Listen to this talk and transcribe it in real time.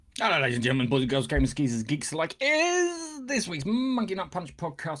Hello, ladies and gentlemen, boys and girls, gamers, geezers, geeks alike, is this week's Monkey Nut Punch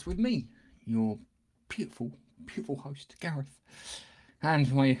podcast with me, your beautiful, beautiful host, Gareth,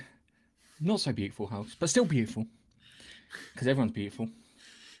 and my not so beautiful host, but still beautiful, because everyone's beautiful,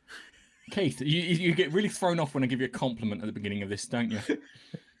 Keith. You get really thrown off when I give you a compliment at the beginning of this, don't you?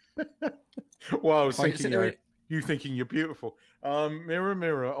 Well, I was If I thinking, sit there, you thinking you're beautiful. Mirror,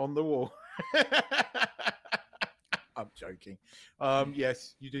 mirror on the wall. I'm joking.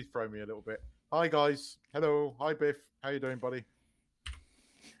 Yes, you did throw me a little bit. Hi, guys. Hello. Hi, Biff. How you doing, buddy?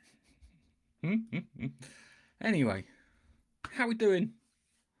 anyway, how we doing?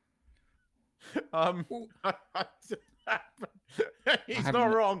 Well, I he's not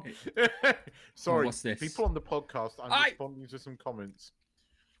haven't. wrong. Oh, Sorry, what's this? people on the podcast. I'm responding to some comments.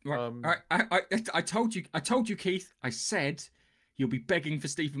 Right, all right. I told you. I told you, Keith. I said you'll be begging for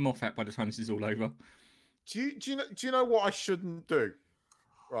Stephen Moffat by the time this is all over. Do you know what I shouldn't do?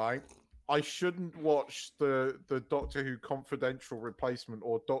 Right, I shouldn't watch the Doctor Who Confidential replacement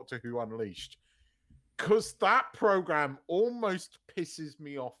or Doctor Who Unleashed, because that program almost pisses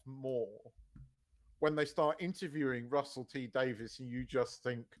me off more when they start interviewing Russell T Davies and you just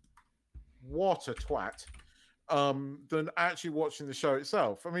think, what a twat, than actually watching the show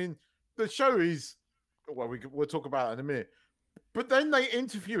itself. I mean, the show is, well, we'll talk about it in a minute, but then they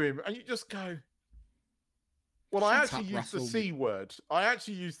interview him and you just go, well, I Shut actually up, used the Russell. C word. I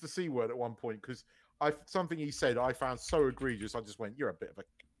actually used the C word at one point because something he said I found so egregious. I just went, "You're a bit of a,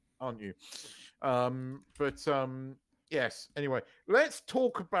 aren't you?" Yes. Anyway, let's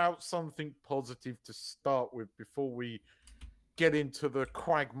talk about something positive to start with before we get into the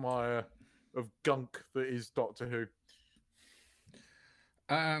quagmire of gunk that is Doctor Who.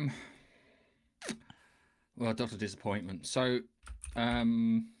 Well, Doctor Disappointment. So,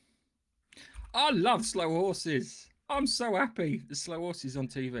 I love slow horses. I'm so happy the slow horses on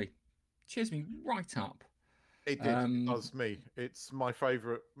TV. Cheers me right up. It did. It does me. It's my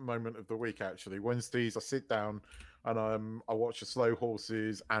favourite moment of the week, actually. Wednesdays, I sit down and I watch the slow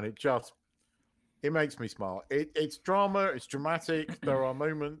horses, and it makes me smile. It's drama. It's dramatic. There are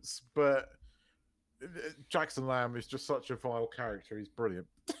moments, but Jackson Lamb is just such a vile character. He's brilliant.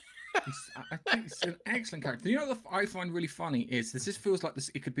 I think it's an excellent character. You know what I find really funny is this feels like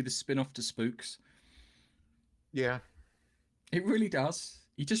this. It could be the spin-off to Spooks. Yeah. It really does.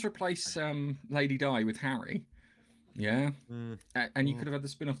 You just replace Lady Di with Harry. Yeah. And you could have had the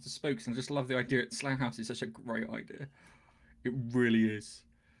spin off to Spooks, and I just love the idea. Slough House is such a great idea. It really is.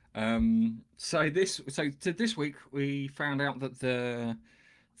 So this week we found out that the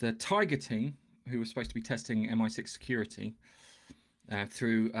Tiger team, who was supposed to be testing MI6 security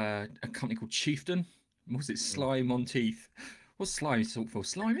through a company called Chieftain, was it Slime Monteith? What's slime sort for?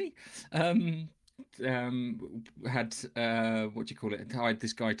 Slimy? Had what do you call it? Hired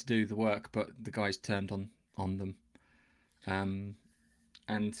this guy to do the work, but the guys turned on them. And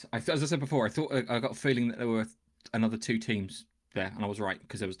as I said before, I got a feeling that there were another two teams there, and I was right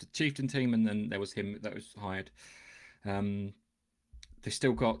because there was the Chieftain team, and then there was him that was hired. They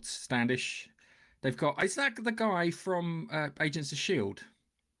still got Standish. They've got is that the guy from Agents of Shield?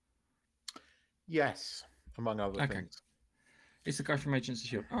 Yes, among other Okay, things. it's the guy from Agents of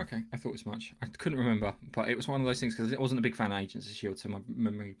Shield. Oh, okay, I thought as much. I couldn't remember, but it was one of those things because I wasn't a big fan of Agents of Shield, so my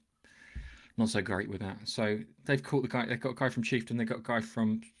memory not so great with that. So they've caught the guy. They've got a guy from Chieftain. They've got a guy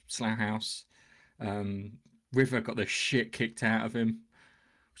from Slough House. River got the shit kicked out of him,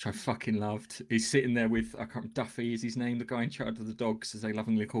 which I fucking loved. He's sitting there with I can't remember, Duffy is his name, the guy in charge of the dogs, as they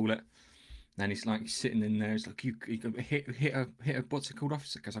lovingly call it. And he's like sitting in there. He's like, you hit a what's it called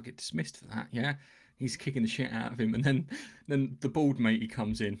officer? Because I get dismissed for that. Yeah, he's kicking the shit out of him, and then the bald mate he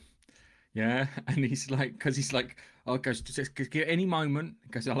comes in. Yeah, and he's like, because he's like, oh, it goes, just get any moment. He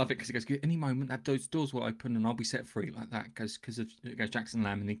goes, I love it because he goes, get any moment that those doors will open and I'll be set free like that. Because of it goes Jackson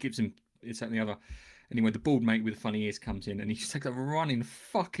Lamb and he gives him it's that and the other. Anyway, the bald mate with the funny ears comes in and he just takes a running,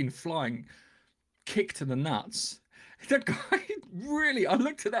 fucking flying kick to the nuts. That guy really, I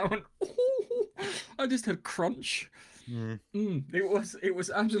looked at that one. Oh, I just had crunch. It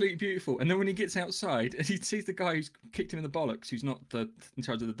was absolutely beautiful. And then when he gets outside and he sees the guy who's kicked him in the bollocks, who's not in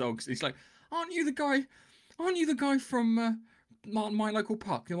charge of the dogs, he's like, "Aren't you the guy? Aren't you the guy from my local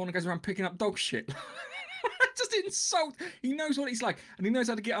park? The one who goes around picking up dog shit?" Just insult. He knows what he's like, and he knows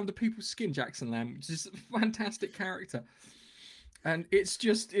how to get under people's skin. Jackson Lamb, which is a fantastic character. And it's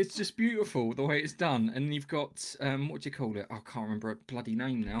just beautiful the way it's done. And you've got what do you call it? Oh, I can't remember a bloody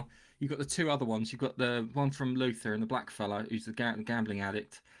name now. You've got the two other ones. You've got the one from Luther and the black fella who's the gambling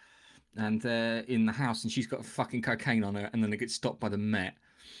addict, and they're in the house, and she's got a fucking cocaine on her, and then they get stopped by the Met.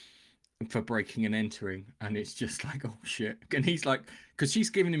 for breaking and entering, and it's just like, oh shit. And he's like, because she's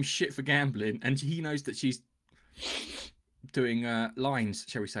giving him shit for gambling, and he knows that she's doing lines,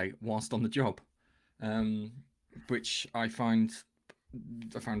 shall we say, whilst on the job, um, which I found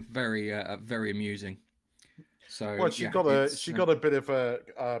very amusing. So Well, she yeah, got a it's she got a bit of a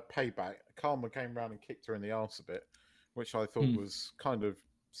payback. Karma came around and kicked her in the arse a bit, which I thought was kind of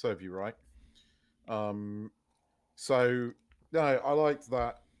serve you right. Um, so no, I liked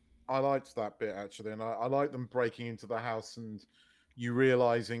that. I liked that bit actually, and I like them breaking into the house and you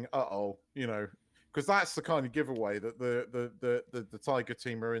realizing, because that's the kind of giveaway that the Tiger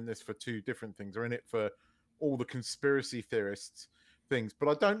team are in this for two different things. They're in it for all the conspiracy theorists things, but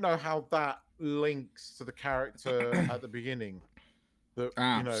I don't know how that links to the character at the beginning. That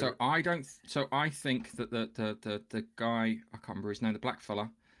so I don't. So I think that the guy, I can't remember his name, the black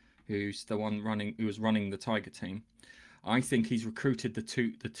fella, who's the one who was running the Tiger team. I think he's recruited the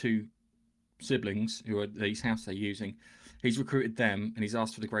two siblings who are these house they're using. He's recruited them and he's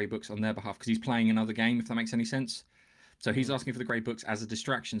asked for the grey books on their behalf because he's playing another game. If that makes any sense. So he's asking for the grey books as a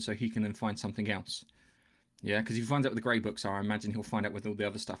distraction so he can then find something else. Yeah, because if he finds out what the grey books are, I imagine he'll find out what all the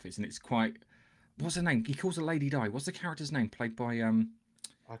other stuff is, and it's quite. What's her name? He calls a lady die. What's the character's name? Played by I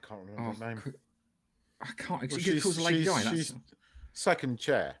can't remember her name. I can't. Well, He calls a lady die. She's second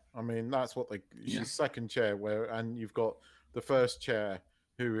chair. I mean, that's what they. She's second chair, and you've got the first chair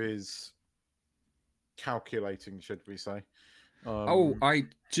who is calculating, should we say? I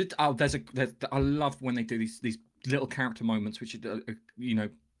love when they do these little character moments, which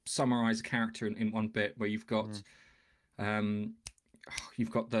summarize a character in one bit where you've got the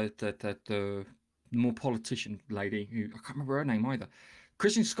more politician lady who I can't remember her name either.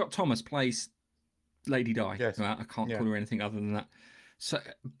 Kristen Scott Thomas plays Lady Di. Yes. I can't call her anything other than that. So,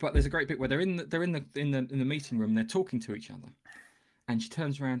 but there's a great bit where they're in the meeting room. They're talking to each other, and she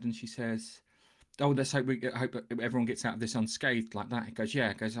turns around and she says, "Oh, let's hope everyone gets out of this unscathed like that." It goes,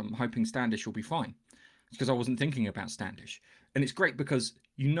 "Yeah." It goes, "I'm hoping Standish will be fine," because I wasn't thinking about Standish, and it's great because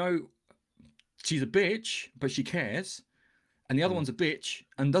she's a bitch, but she cares, and the other one's a bitch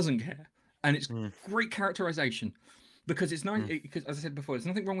and doesn't care, and it's great characterization. Because it's nice, because as I said before, there's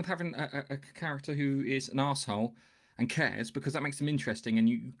nothing wrong with having a character who is an asshole and cares, because that makes them interesting and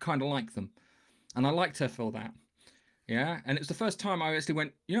you kind of like them. And I liked her for that. Yeah, and it was the first time I actually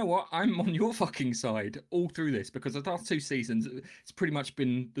went, you know what, I'm on your fucking side all through this, because the last two seasons, it's pretty much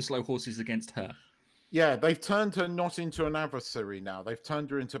been the slow horses against her. Yeah, they've turned her not into an adversary now. They've turned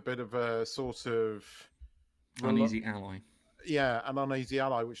her into a bit of a sort of uneasy ally. Yeah, an uneasy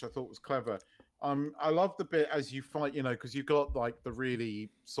ally, which I thought was clever. I love the bit as you fight, because you've got like the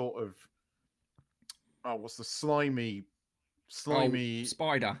really sort of what's the slimy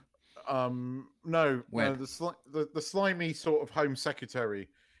spider? No, the slimy sort of Home Secretary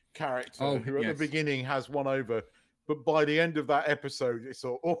character who at the beginning has one over, but by the end of that episode, it's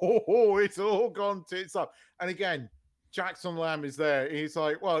all gone tits up. And again, Jackson Lamb is there. He's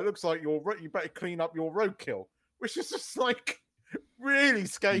like, well, it looks like you better clean up your roadkill, which is just like really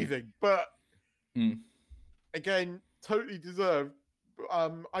scathing, but. Again, totally deserved.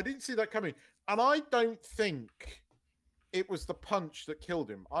 I didn't see that coming, and I don't think it was the punch that killed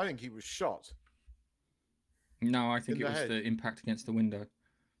him. I think he was shot. No, I think it was the impact against the window.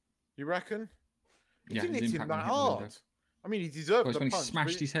 You reckon? He didn't hit him that hard. I mean, he deserved the punch. When he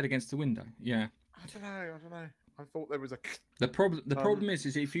smashed his head against the window. Yeah. I don't know. I thought there was a. The problem is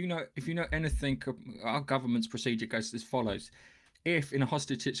if you know anything, our government's procedure goes as follows. If in a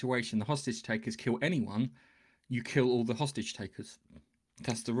hostage situation the hostage takers kill anyone, you kill all the hostage takers.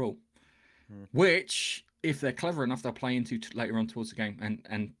 That's the rule. Which, if they're clever enough, they'll play into later on towards the game,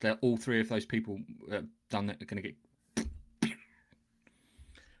 and all three of those people done that are going to get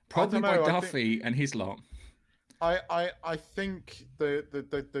probably by Duffy and his lot. I think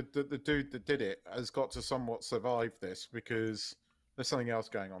the dude that did it has got to somewhat survive this because there's something else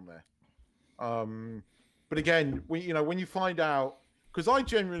going on there. But again, when you find out, because I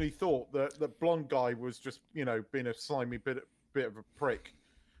genuinely thought that the blonde guy was just, being a slimy bit of a prick,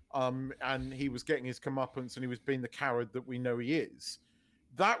 and he was getting his comeuppance and he was being the coward that we know he is.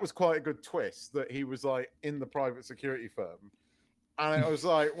 That was quite a good twist that he was like in the private security firm. And I was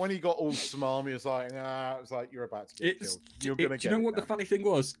like, when he got all smarmy, I was like, nah, it was like, you're about to get killed. You're going to get it. Do you know what the funny thing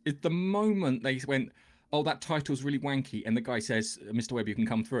was? It's the moment they went, oh, that title's really wanky, and the guy says, Mr. Webb, you can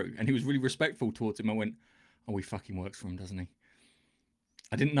come through, and he was really respectful towards him. I went, oh, he fucking works for him, doesn't he?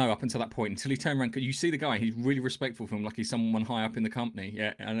 I didn't know up until that point, until he turned around. You see the guy, he's really respectful for him, like he's someone high up in the company.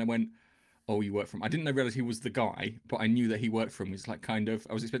 Yeah, and I went, oh, you work for him. I didn't realize he was the guy, but I knew that he worked for him. It's like kind of,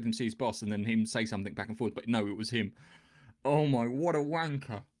 I was expecting to see his boss and then him say something back and forth, but no, it was him. Oh my, what a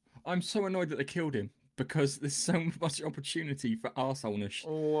wanker. I'm so annoyed that they killed him because there's so much opportunity for arseholeness.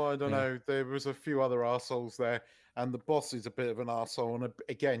 Oh, I don't Yeah. know. There was a few other arseholes there, and the boss is a bit of an arsehole. And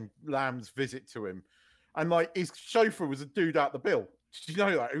again, Lamb's visit to him, and like his chauffeur was a dude out the bill. Did you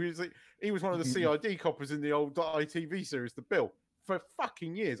know that? He was one of the CID coppers in the old ITV series, The Bill, for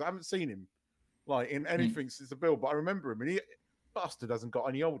fucking years. I haven't seen him like in anything since The Bill, but I remember him, and he bastard hasn't got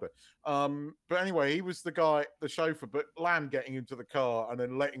any older. But anyway, he was the guy, the chauffeur. But Lamb getting into the car and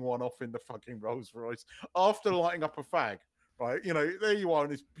then letting one off in the fucking Rolls Royce after lighting up a fag. Right, you know, there you are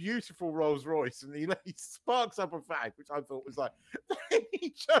in this beautiful Rolls Royce, and he sparks up a fag, which I thought was like,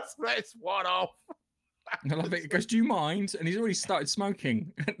 he just lets one off. I love it. He goes, "Do you mind?" And he's already started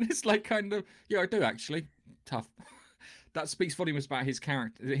smoking. And it's like kind of, yeah, I do actually. Tough. That speaks volumes about his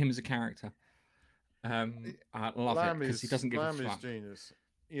character, him as a character. I love it because he doesn't give a Lamb is fuck. genius.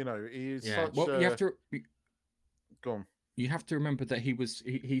 You know, he is Yeah. such. Well, you have to. Go on. You have to remember that he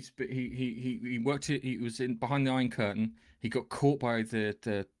he worked. He was in behind the Iron Curtain. He got caught by the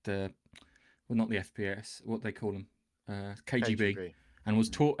well, not the FPS. What they call them, KGB, and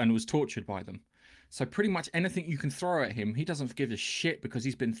was tortured by them. So pretty much anything you can throw at him, he doesn't give a shit because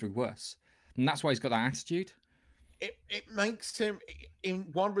he's been through worse, and that's why he's got that attitude. It makes him, in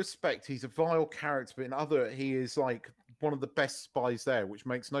one respect, he's a vile character, but in other, he is like one of the best spies there, which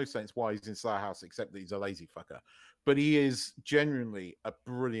makes no sense why he's in Slough House, except that he's a lazy fucker. But he is genuinely a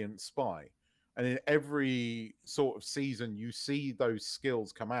brilliant spy. And in every sort of season, you see those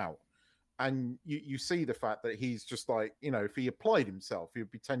skills come out. And you see the fact that he's just like, you know, if he applied himself, he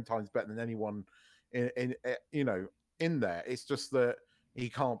would be 10 times better than anyone in you know, in there. It's just that he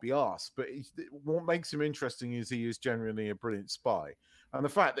can't be asked. But what makes him interesting is he is genuinely a brilliant spy. And the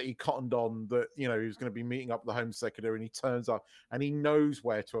fact that he cottoned on that, you know, he was going to be meeting up with the Home Secretary and he turns up and he knows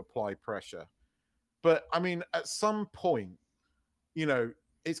where to apply pressure. But I mean, at some point, you know,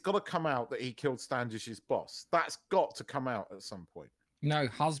 it's got to come out that he killed Standish's boss. That's got to come out at some point. No,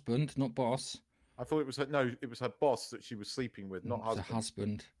 husband, not boss. I thought it was it was her boss that she was sleeping with, not husband. The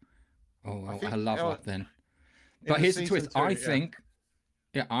husband. Oh, well, think, I love that then. But here's the twist. I think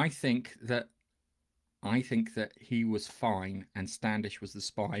that he was fine and Standish was the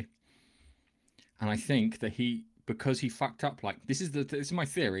spy. And I think that because he fucked up like this is my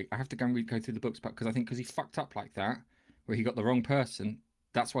theory. I have to go through the books, but because I think because he fucked up like that, where he got the wrong person,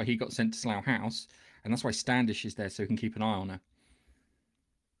 that's why he got sent to Slough House, and that's why Standish is there so he can keep an eye on her.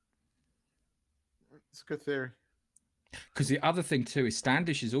 It's a good theory. Because the other thing too is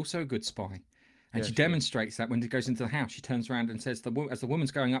Standish is also a good spy. And she demonstrates that when he goes into the house. She turns around and says, as the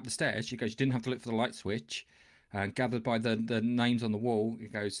woman's going up the stairs, she goes, "You didn't have to look for the light switch." Gathered by the names on the wall,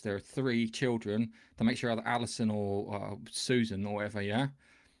 it goes, "There are 3 children." To make sure either Alison or Susan or whatever, yeah?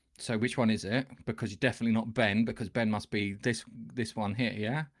 So which one is it? Because you're definitely not Ben, because Ben must be this one here,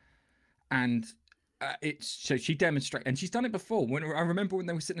 yeah? And so she demonstrates, and she's done it before. When I remember when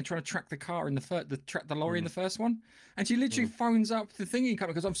they were sitting there trying to track the car in the lorry in the first one, and she literally phones up the thingy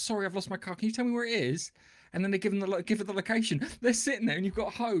company because, "I'm sorry, I've lost my car. Can you tell me where it is?" And then they give her the location. They're sitting there, and you've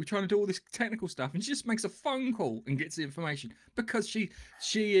got Ho trying to do all this technical stuff, and she just makes a phone call and gets the information because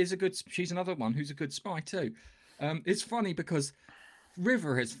she's another one who's a good spy too. It's funny because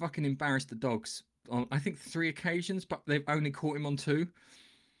River has fucking embarrassed the dogs on I think 3 occasions, but they've only caught him on 2.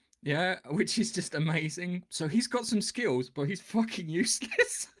 Yeah, which is just amazing. So he's got some skills, but he's fucking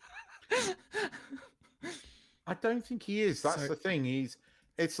useless. I don't think he is. That's the thing.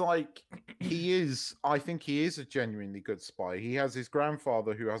 It's like he is. I think he is a genuinely good spy. He has his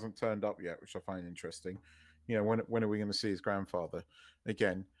grandfather who hasn't turned up yet, which I find interesting. You know, when are we going to see his grandfather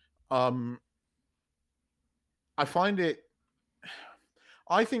again? I find it.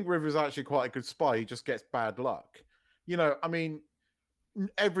 I think River's actually quite a good spy. He just gets bad luck. You know, I mean,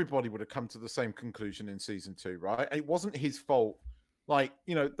 everybody would have come to the same conclusion in season 2, right? It wasn't his fault. Like,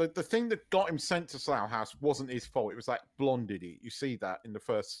 you know, the thing that got him sent to Slough House wasn't his fault. It was like Blonde idiot. You see that in the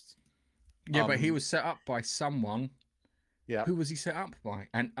first. Yeah, but he was set up by someone. Yeah. Who was he set up by?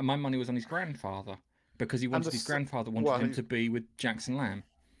 And my money was on his grandfather because his grandfather wanted him to be with Jackson Lamb.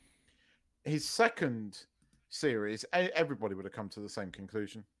 His second series, everybody would have come to the same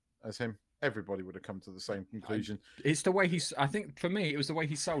conclusion as him. Everybody would have come to the same conclusion. It's the way I think for me, it was the way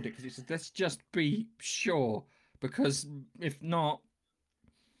he sold it because it's let's just be sure because if not.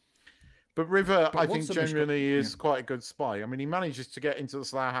 But River, I think genuinely is quite a good spy. I mean, he manages to get into the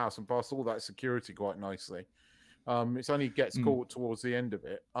Slough House and pass all that security quite nicely. It's only gets caught towards the end of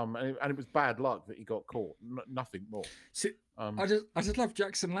it. And it was bad luck that he got caught. Nothing more. See, I just love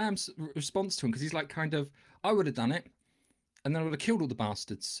Jackson Lamb's response to him because he's like, kind of, I would have done it, and then I would have killed all the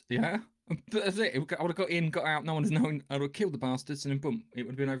bastards. Yeah, But that's it. I would have got in, got out. No one's known. I would have killed the bastards, and then boom, it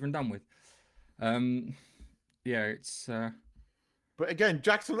would have been over and done with. Um, yeah, it's. But again,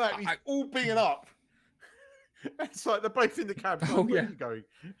 Jackson Langley's all being up. It's like they're both in the cab. It's like, where are you going?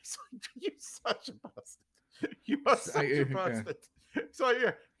 It's like, you're such a bastard. You are such a bastard. It's like,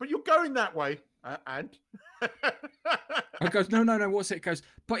 yeah, but you're going that way, and. It goes, no. What's it? It goes,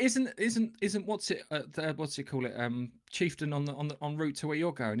 but isn't what's it? What's it call it? Chieftain on route to where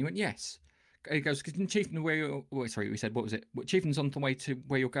you're going. He went, yes. He goes, because Chieftain where you're. Oh, sorry, we said what was it? Chieftain's on the way to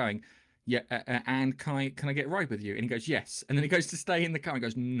where you're going. Yeah, and can I get a ride with you? And he goes, yes. And then he goes to stay in the car. And he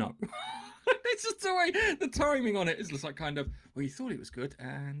goes, no. It's just the way the timing on it is just like kind of. Well, you thought it was good,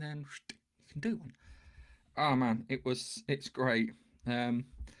 and then you can do one. Oh man, it's great.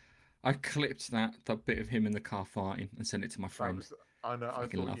 I clipped the bit of him in the car farting and sent it to my friend. I know. I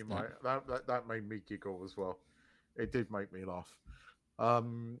thought you might. That made me giggle as well. It did make me laugh. I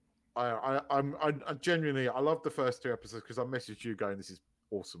genuinely I love the first 2 episodes because I messaged you going, this is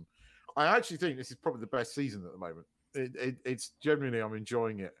awesome. I actually think this is probably the best season at the moment. It's genuinely I'm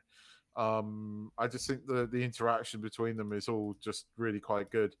enjoying it. I just think the interaction between them is all just really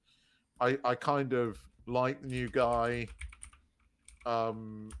quite good. I kind of like the new guy.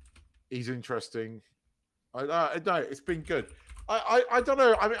 He's interesting. I know it's been good. I don't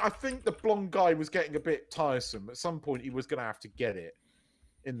know. I mean, I think the blonde guy was getting a bit tiresome. At some point, he was going to have to get it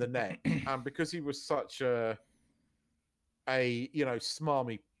in the neck, and because he was such a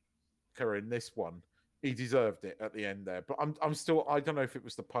smarmy in this one, he deserved it at the end there. But I'm still. I don't know if it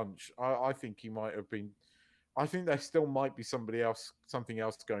was the punch. I think he might have been. I think there still might be something else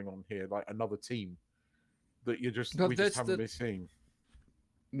going on here, like another team that we just haven't been seeing.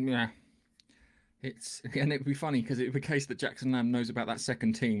 Yeah. And it'd be funny because it'd be a case that Jackson Lamb knows about that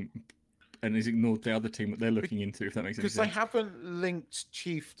second team and has ignored the other team that they're looking into, if that makes any sense. Because they haven't linked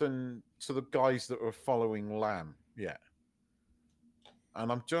Chieftain to the guys that are following Lamb yet.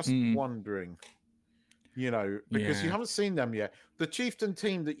 And I'm just wondering, because you haven't seen them yet. The Chieftain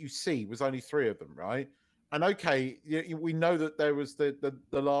team that you see was only 3 of them, right? And okay, we know that there was the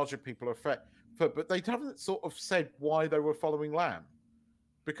larger people but they haven't sort of said why they were following Lamb.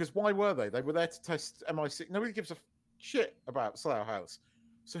 Because why were they? They were there to test MI6. Nobody gives a shit about Slough House.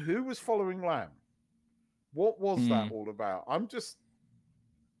 So who was following Lamb? What was that all about? I'm just.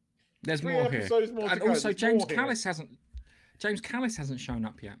 There's more here. And also, James Callis hasn't shown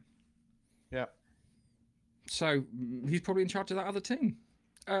up yet. Yeah. So he's probably in charge of that other team.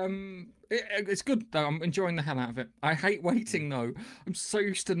 It's good though. I'm enjoying the hell out of it. I hate waiting though. I'm so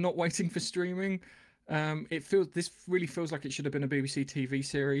used to not waiting for streaming. This really feels like it should have been a BBC TV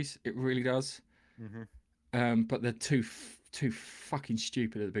series. It really does. Mm-hmm. But they're too fucking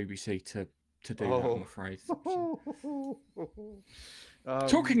stupid at the BBC to do that, I'm afraid.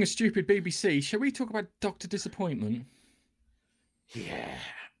 Talking of stupid BBC, shall we talk about Dr. Disappointment? Yeah.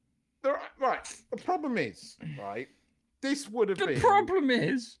 Right. The problem is, right, this would have been... The problem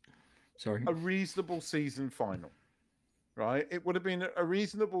is... Sorry. A reasonable season final. Right? It would have been a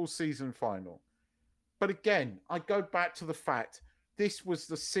reasonable season final. But again, I go back to the fact this was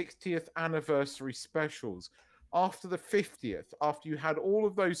the 60th anniversary specials. After the 50th, after you had all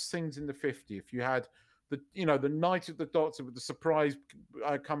of those things in the 50th, you had the Night of the Doctor with the surprise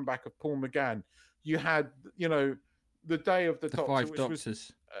comeback of Paul McGann. You had, the Day of the Doctor, 5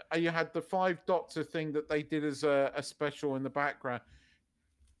 Doctors. You had the 5 Doctor thing that they did as a special in the background.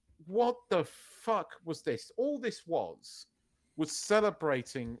 What the fuck was this? All this was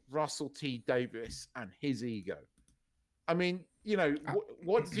celebrating Russell T Davies and his ego. I mean,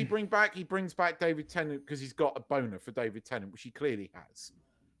 what does he bring back? He brings back David Tennant because he's got a boner for David Tennant, which he clearly has,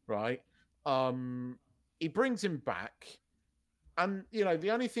 right? He brings him back, and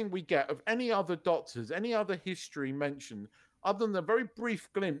the only thing we get of any other Doctors, any other history mentioned, other than the very brief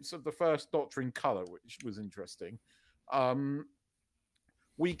glimpse of the first Doctor in colour, which was interesting,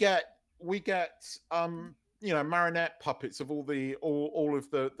 we get marionette puppets of all of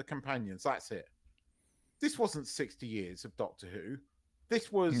the companions. That's it. This wasn't 60 years of Doctor Who.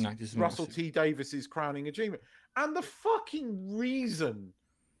 This was Russell T Davies's crowning achievement. And the fucking reason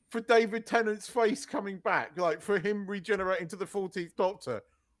for David Tennant's face coming back, like for him regenerating to the 14th Doctor,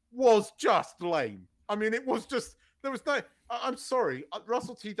 was just lame. I mean, it was just, there was no, I'm sorry,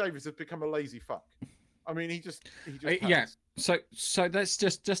 Russell T Davies has become a lazy fuck. I mean, he just yeah. So let's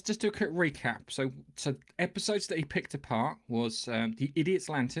just do a quick recap. So episodes that he picked apart was the Idiot's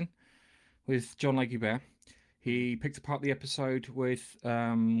Lantern with John Legubert. He picked apart the episode with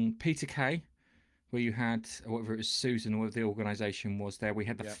Peter Kay, where you had whatever it was, Susan, or whatever the organisation was there. We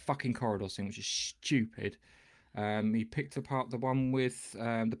had the fucking corridor scene, which is stupid. He picked apart the one with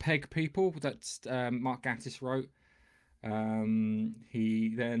the Peg people that Mark Gatiss wrote.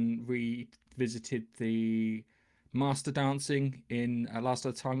 He then revisited the Master Dancing in Last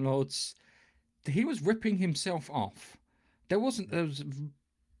of the Time Lords. He was ripping himself off. There was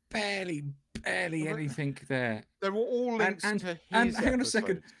barely anything there. They were all links to and his hang on a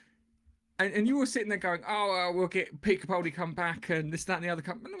second. episodes. And you were sitting there going, "Oh, we'll get Pete Capaldi come back, and this, that, and the other."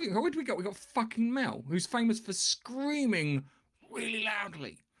 Who did we got? We got fucking Mel, who's famous for screaming really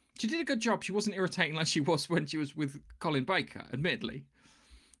loudly. She did a good job. She wasn't irritating like she was when she was with Colin Baker, admittedly.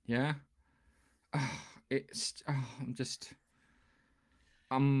 Yeah. I'm just.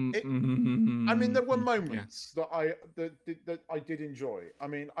 I mean, there were Yeah. moments that I did enjoy. I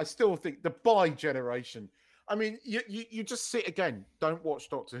mean, I still think the Bi generation. I mean, you just sit again. Don't watch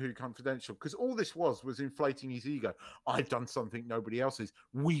Doctor Who Confidential, because all this was inflating his ego. I've done something nobody else is.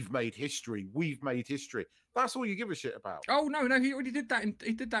 We've made history. We've made history. That's all you give a shit about. Oh no, he already did that.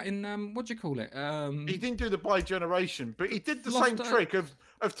 He did that in what do you call it? He didn't do the Bi generation, but he did the same trick of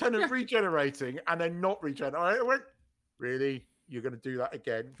Tennant regenerating and then not regenerating. I went, really? You're going to do that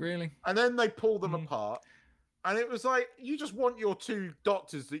again? Really? And then they pull them apart. And it was like, you just want your two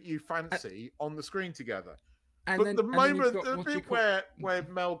doctors that you fancy on the screen together. But the moment, the bit where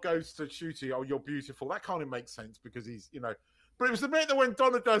Mel goes to Shooty, oh, you're beautiful, that kind of makes sense because he's, you know. But it was the bit that when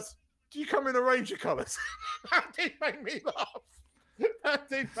Donna does, do you come in a range of colours? That did make me laugh. That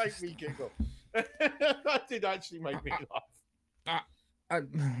did make me giggle. That did actually make me laugh.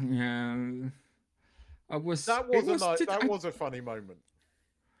 Yeah. That was a funny moment.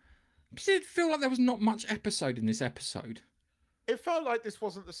 Did it feel like there was not much episode in this episode? It felt like this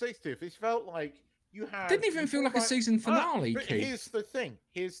wasn't the 60th. It felt like you had. Didn't even feel like a season finale. But here's the thing,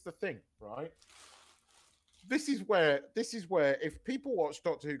 right? This is where if people watch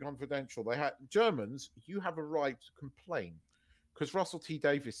Doctor Who Confidential, Germans, you have a right to complain because Russell T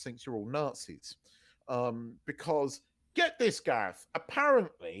Davies thinks you're all Nazis. Because get this, Gareth,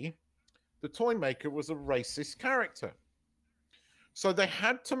 apparently the Toymaker was a racist character. So they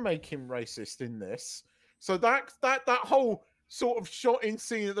had to make him racist in this. So that whole sort of shot in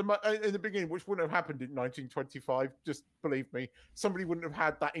scene in the beginning, which wouldn't have happened in 1925, just believe me, somebody wouldn't have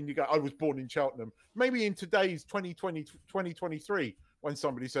had that in you go, I was born in Cheltenham. Maybe in today's 2023, when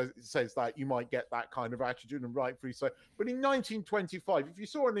somebody says that, you might get that kind of attitude, and rightfully so. But in 1925, if you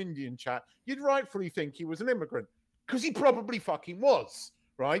saw an Indian chap, you'd rightfully think he was an immigrant, because he probably fucking was,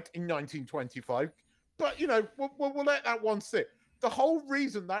 right, in 1925. But, you know, we'll let that one sit. The whole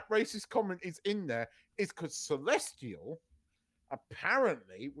reason that racist comment is in there is because Celestial,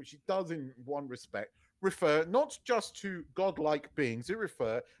 apparently, which it does in one respect, refer not just to godlike beings, it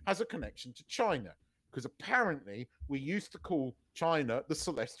has a connection to China. Because apparently we used to call China the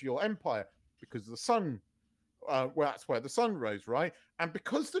Celestial Empire because the sun, well, that's where the sun rose, right? And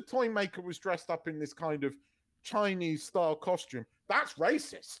because the Toymaker was dressed up in this kind of Chinese style costume, that's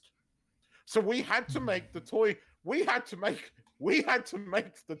racist. So we had to make the Toymaker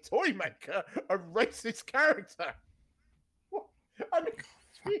a racist character. I mean,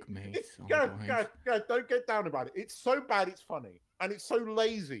 fuck me. Go, don't get down about it. It's so bad, it's funny, and it's so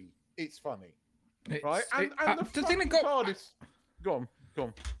lazy, it's funny, right? And the thing that got go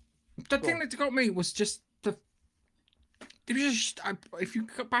on. The thing that got me was just if you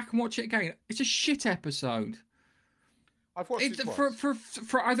go back and watch it again, it's a shit episode. I've watched it twice.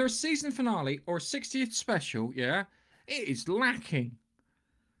 For either a season finale or a 60th special, yeah, it is lacking.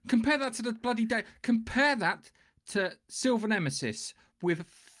 Compare that to the bloody day. Compare that to Silver Nemesis with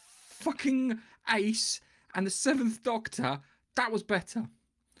fucking Ace and the Seventh Doctor. That was better.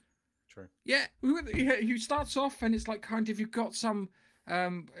 True. Yeah, he starts off and it's like kind of you've got some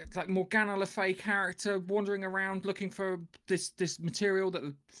like Morgana Le Fay character wandering around looking for this material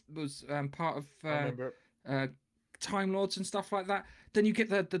that was part of Time Lords and stuff like that. Then you get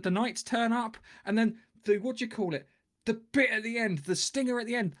the Knights turn up, and then the bit at the end, the stinger at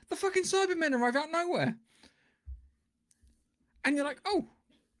the end, the fucking Cybermen arrive out of nowhere. And you're like, oh,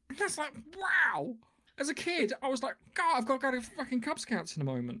 and that's like, wow. As a kid, I was like, God, I've got to go to fucking Cub Scouts in a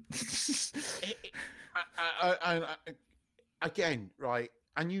moment. Again, right,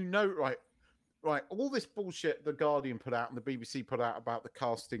 and you know, right, all this bullshit the Guardian put out and the BBC put out about the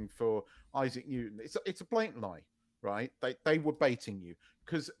casting for Isaac Newton, it's a blatant lie, right? They were baiting you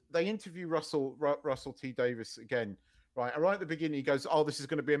because they interview Russell T Davies again, right? And right at the beginning, he goes, "Oh, this is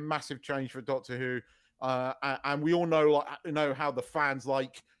going to be a massive change for Doctor Who," and we all know how the fans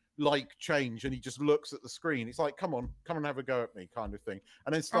like change, and he just looks at the screen. It's like, come on, have a go at me, kind of thing,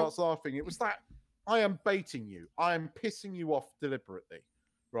 and then starts laughing. It was that. I am baiting you. I am pissing you off deliberately,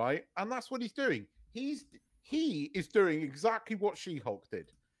 right? And that's what he's doing. He's he is doing exactly what She-Hulk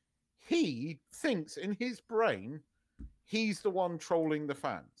did. He thinks in his brain he's the one trolling the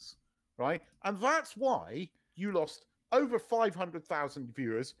fans, right? And that's why you lost over 500,000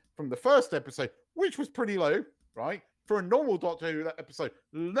 viewers from the first episode, which was pretty low, right? For a normal Doctor Who episode,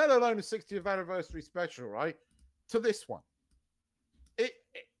 let alone a 60th anniversary special, right? To this one.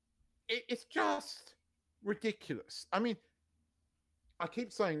 It's just ridiculous. I mean, I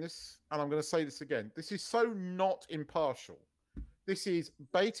keep saying this, and I'm going to say this again. This is so not impartial. This is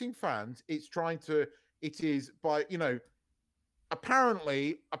baiting fans. It is by,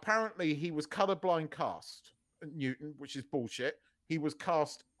 apparently he was colorblind cast, Newton, which is bullshit. He was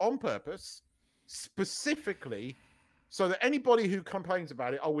cast on purpose, specifically, so that anybody who complains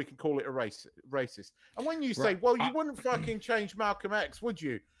about it, we can call it a racist. And when you say, well, you wouldn't fucking change Malcolm X, would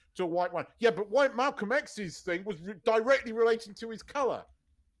you, to a white one? Yeah, but white Malcolm X's thing was directly relating to his color.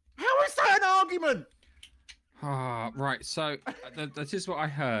 How is that an argument? Right. So that is what I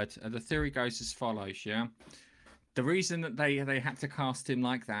heard. The theory goes as follows. Yeah. The reason that they had to cast him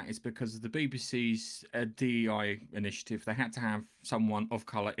like that is because of the BBC's DEI initiative. They had to have someone of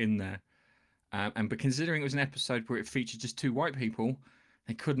color in there, and but considering it was an episode where it featured just two white people,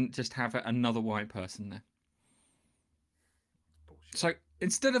 they couldn't just have another white person there. Bullshit. So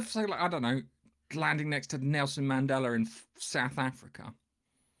instead of say, like, I don't know, landing next to Nelson Mandela in South Africa,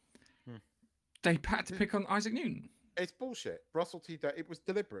 they had to pick on Isaac Newton. It's bullshit. Russell T. It was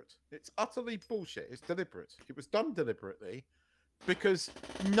deliberate. It's utterly bullshit. It's deliberate. It was done deliberately because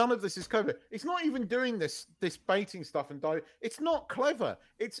none of this is clever. It's not even doing this baiting stuff and it's not clever.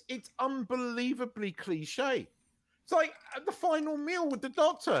 It's unbelievably cliche. It's like at the final meal with the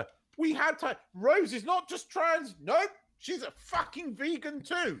Doctor. We had to. Rose is not just trans. Nope, she's a fucking vegan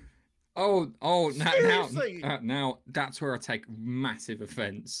too. Now that's where I take massive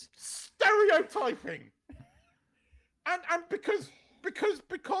offence. Stereotyping. And because the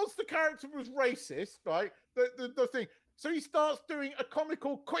character was racist, right? The thing. So he starts doing a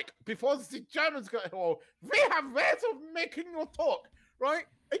comical quick before the Germans got we have ways of making you talk, right?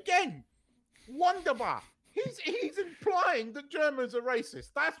 Again, wonderbar. He's implying that Germans are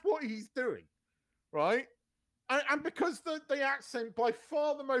racist. That's what he's doing, right? And because the accent, by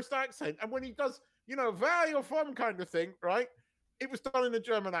far the most accent, and when he does, where you're from kind of thing, right? It was done in a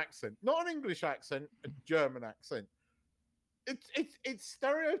German accent, not an English accent, a German accent. It's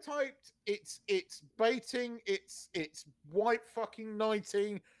stereotyped, it's baiting, it's white fucking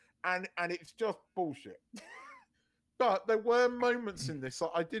knighting, and it's just bullshit. But there were moments in this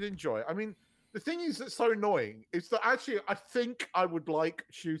that I did enjoy. I mean, the thing is that's so annoying is that actually I think I would like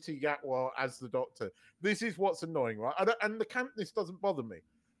Ncuti Gatwa as the Doctor. This is what's annoying, right? And the campness doesn't bother me.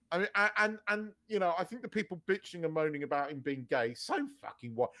 I mean, and I think the people bitching and moaning about him being gay, so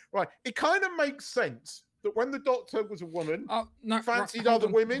fucking what? Right? It kind of makes sense that when the Doctor was a woman, fancied other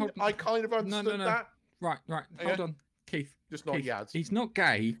women. I kind of understood that. Right. Hold on, Keith. Just not Yaz. He's not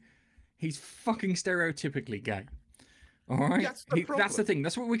gay. He's fucking stereotypically gay. All right. That's the thing.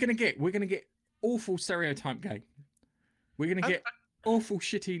 That's what we're gonna get. We're gonna get awful stereotype gay. We're gonna get awful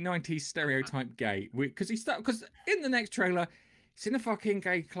shitty 90s stereotype gay. Because in the next trailer, it's in a fucking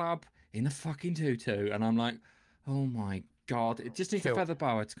gay club in a fucking tutu, and I'm like, oh my god! It just needs a feather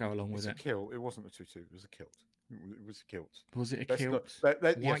boa to go along with it. It's a kilt. It wasn't a tutu. It was a kilt. It was a kilt. Was it a kilt?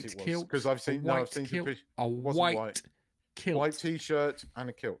 Yes, it was. Because I've seen some pictures. A white kilt. White t-shirt and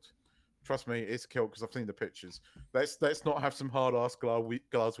a kilt. Trust me, it's a kilt because I've seen the pictures. Let's not have some hard ass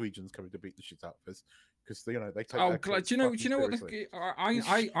Glaswegians coming to beat the shit out of us because they take. Oh, do you know what?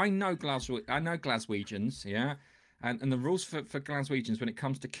 I know Glaswegians, yeah, and the rules for Glaswegians when it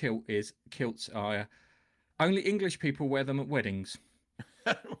comes to kilts are only English people wear them at weddings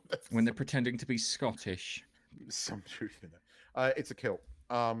when they're pretending to be Scottish. Some truth in it. It's a kilt,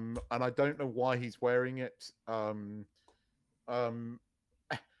 and I don't know why he's wearing it.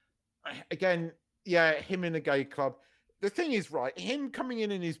 Again, yeah, him in a gay club. The thing is, right, him coming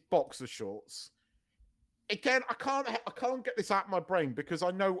in his boxer shorts. Again, I can't get this out of my brain because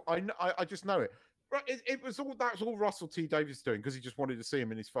I just know it. Right, that's all Russell T Davies doing because he just wanted to see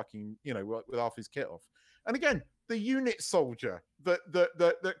him in his fucking, with half his kit off. And again, the unit soldier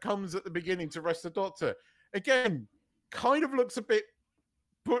that comes at the beginning to arrest the Doctor, again, kind of looks a bit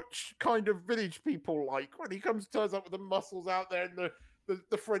butch, kind of village people like when he turns up with the muscles out there and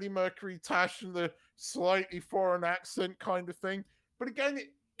the Freddie Mercury tash and the slightly foreign accent kind of thing. But again,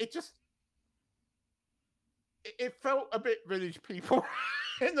 it felt a bit village people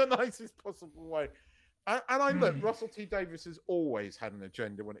in the nicest possible way. And I look, Russell T Davies has always had an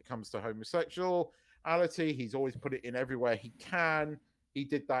agenda when it comes to homosexuality. He's always put it in everywhere he can. He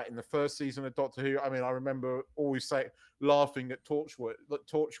did that in the first season of Doctor Who. I mean, I remember always laughing at Torchwood,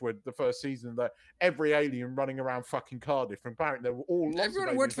 the first season, that every alien running around fucking Cardiff, and apparently there were lots of Everyone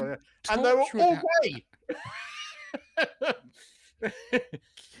aliens worked for running, and they were all Torchwood.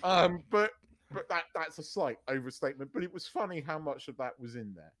 gay. But that's a slight overstatement. But it was funny how much of that was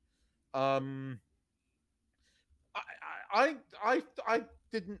in there. I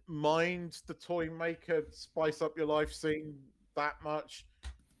didn't mind the toy maker spice up your life scene that much.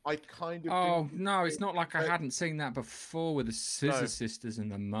 I kind of. Oh no, it's not like I hadn't seen that before with the Scissor Sisters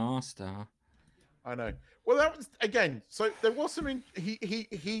and the Master. I know. Well, that was again. So there was some.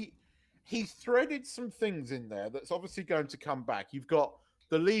 He threaded some things in there that's obviously going to come back. You've got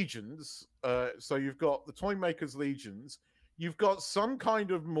the legions. So you've got the toy makers' legions. You've got some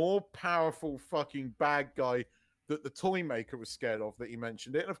kind of more powerful fucking bad guy that the toy maker was scared of, that he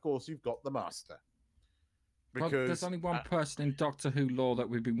mentioned it, and of course you've got the Master. Because well, there's only one person in Doctor Who lore that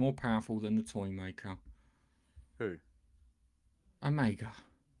would be more powerful than the toy maker. Who? Omega.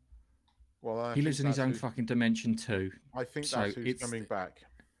 Well, he lives in his own fucking dimension too. I think that's who's coming back.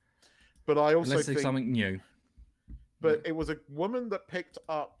 But I also think something new. But it was a woman that picked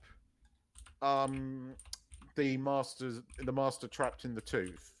up the Master trapped in the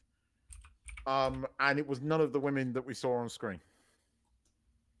tooth. And it was none of the women that we saw on screen.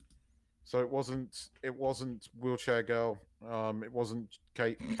 So it wasn't Wheelchair Girl. It wasn't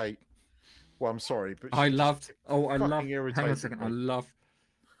Kate. Well, I'm sorry, but I love. Hang on a second. I love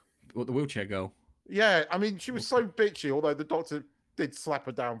the Wheelchair Girl. Yeah, I mean, she was so bitchy. Although the Doctor did slap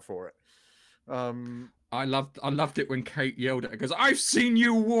her down for it. I loved it when Kate yelled at her, "Because I've seen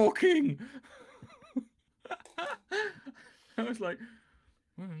you walking." I was like,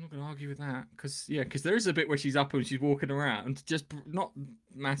 well, I'm not going to argue with that, because there is a bit where she's up and she's walking around, just not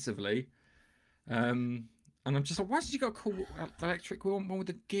massively, and I'm just like, why did you got a cool electric one with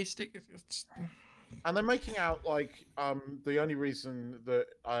the gear stick? And they're making out like the only reason that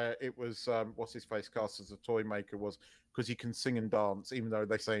it was what's his face cast as a toy maker was because he can sing and dance, even though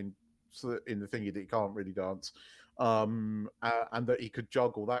they're saying in the thingy that he can't really dance, and that he could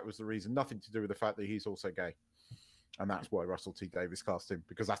juggle. That was the reason. Nothing to do with the fact that he's also gay. And that's why Russell T Davies cast him,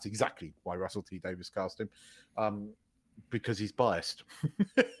 because that's exactly why Russell T Davies cast him, because he's biased.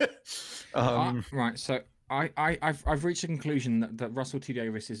 Right, so I've reached a conclusion that Russell T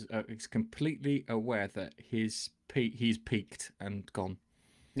Davies is completely aware that he's peaked and gone.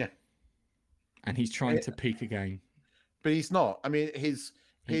 Yeah, and he's trying to peak again, but he's not. I mean, his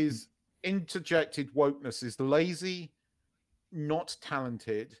interjected wokeness is lazy, not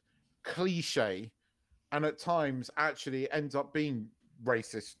talented, cliche. And at times actually ends up being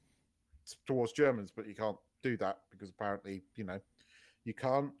racist towards Germans, but you can't do that because apparently, you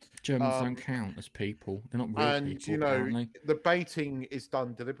can't. Germans don't count as people. They're not real people, apparently. The baiting is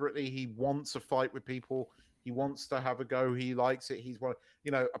done deliberately. He wants a fight with people. He wants to have a go. He likes it. He's one.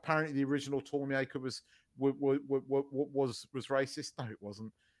 Apparently the original toymaker was racist. No, it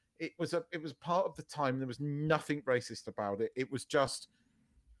wasn't. It was part of the time. There was nothing racist about it. It was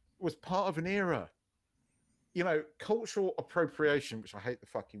part of an era. Cultural appropriation, which I hate the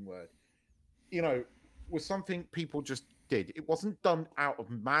fucking word, was something people just did. It wasn't done out of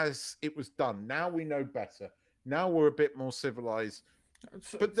malice. It was done. Now we know better. Now we're a bit more civilized.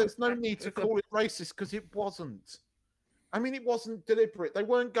 But there's no need to call it racist because it wasn't. I mean, it wasn't deliberate. They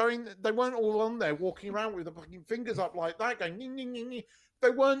weren't all on there walking around with the fucking fingers up like that, going, ning, ning, ning, ning. They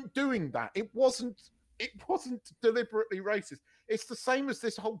weren't doing that. It wasn't deliberately racist. It's the same as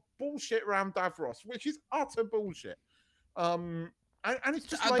this whole bullshit around Davros, which is utter bullshit. And it's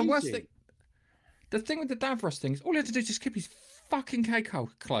just lazy. The worst thing, the thing with the Davros thing is all he had to do is just keep his fucking cake hole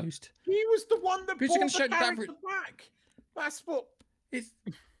closed. He was the one that brought the character back. That's what it's.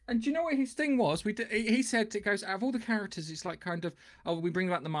 And do you know what his thing was? He said it goes out of all the characters. It's like kind of we bring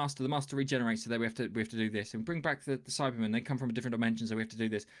back the Master. The Master regenerates, so we have to do this. And we bring back the Cybermen. They come from a different dimension, so we have to do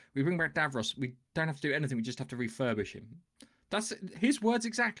this. We bring back Davros. We don't have to do anything. We just have to refurbish him. That's his words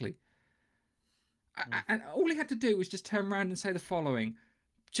exactly. And all he had to do was just turn around and say the following: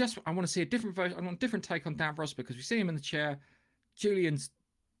 I want to see a different version. I want a different take on Davros because we see him in the chair. Julian's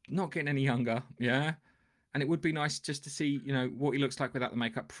not getting any younger. Yeah. And it would be nice just to see, what he looks like without the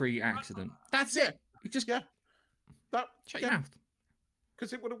makeup pre-accident. That's it. You just shut your mouth.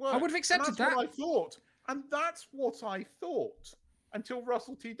 Because it would have worked. I would have accepted that. What I thought, and that's what I thought until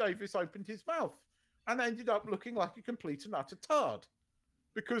Russell T Davies opened his mouth and ended up looking like a complete and utter tard.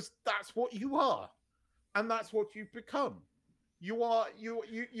 Because that's what you are, and that's what you've become. You are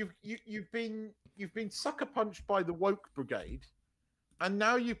you've been sucker punched by the woke brigade. And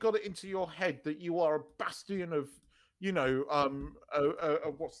now you've got it into your head that you are a bastion of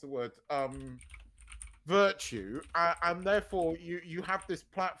what's the word? Virtue, and therefore you have this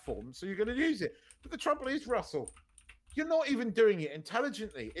platform, so you're going to use it. But the trouble is, Russell, you're not even doing it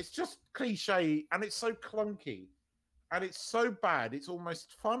intelligently. It's just cliche, and it's so clunky, and it's so bad. It's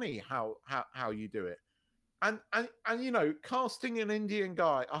almost funny how you do it. And casting an Indian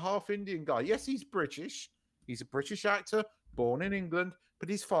guy, a half Indian guy. Yes, he's British. He's a British actor, born in England, but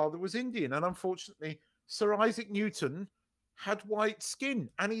his father was Indian, and unfortunately, Sir Isaac Newton had white skin,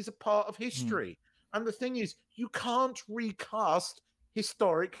 and he's a part of history. And the thing is, you can't recast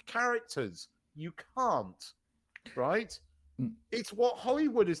historic characters. You can't, right? It's what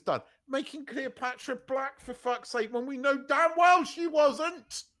Hollywood has done, making Cleopatra black for fuck's sake when we know damn well she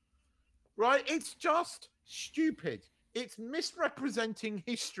wasn't. Right? It's just stupid. It's misrepresenting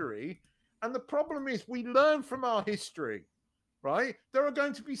history. And the problem is we learn from our history, right? There are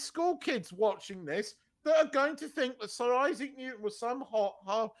going to be school kids watching this that are going to think that Sir Isaac Newton was some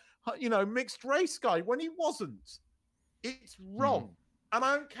hot mixed race guy when he wasn't. It's wrong. And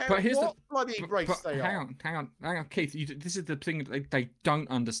I don't care what bloody race they are. Hang on, Keith. This is the thing that they don't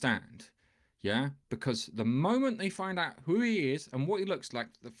understand. Yeah, because the moment they find out who he is and what he looks like,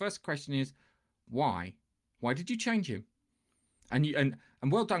 the first question is, why? Why did you change him? And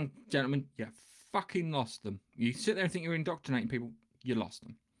well done, gentlemen. You fucking lost them. You sit there and think you're indoctrinating people. You lost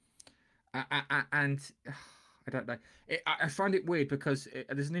them. And I don't know. I find it weird because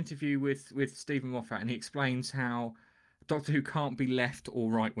there's an interview with Stephen Moffat, and he explains how Doctor Who can't be left or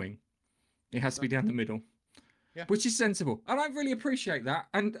right wing. It has to be down the middle. Yeah. Which is sensible, and I really appreciate that.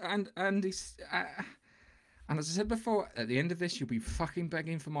 And he's and as I said before, at the end of this, you'll be fucking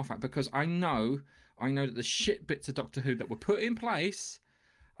begging for Moffat, because I know that the shit bits of Doctor Who that were put in place,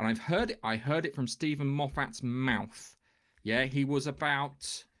 and I heard it from Stephen Moffat's mouth. Yeah, he was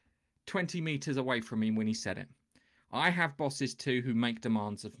about 20 meters away from me when he said it. I have bosses too who make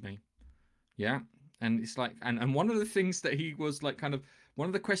demands of me. Yeah, and it's like, and one of the things that he was like, kind of one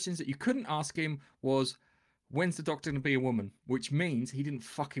of the questions that you couldn't ask him was, when's the Doctor going to be a woman? Which means he didn't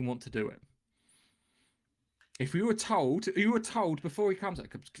fucking want to do it. If you were told before he comes,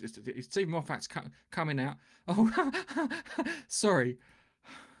 Stephen Moffat's coming out. Oh, sorry.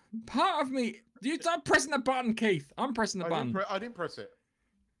 Part of me, I'm pressing the button, Keith. I'm pressing the button. I didn't press it.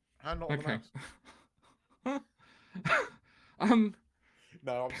 Hand on okay. The mouse.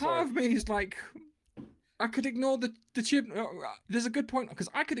 No, I'm part sorry. of me is like, I could ignore the Chibnall. There's a good point, because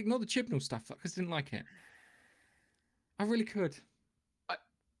I could ignore the Chibnall stuff because I didn't like it. I really could.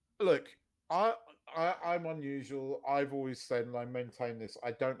 Look, I'm unusual. I've always said, and I maintain this,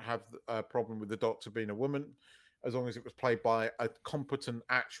 I don't have a problem with the Doctor being a woman, as long as it was played by a competent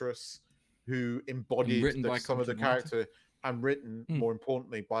actress who embodied some of the character, and written, more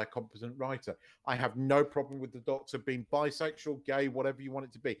importantly, by a competent writer. I have no problem with the Doctor being bisexual, gay, whatever you want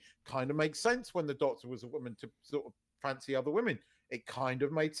it to be. Kind of makes sense when the Doctor was a woman to sort of fancy other women. It kind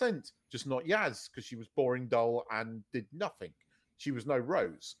of made sense. Just not Yaz, because she was boring, dull, and did nothing. She was no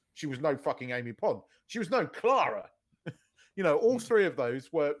Rose. She was no fucking Amy Pond. She was no Clara. All three of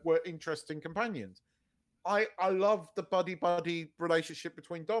those were interesting companions. I loved the buddy relationship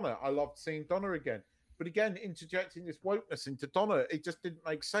between Donna. I loved seeing Donna again. But again, interjecting this wokeness into Donna, it just didn't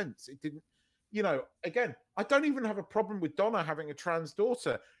make sense. It didn't, again, I don't even have a problem with Donna having a trans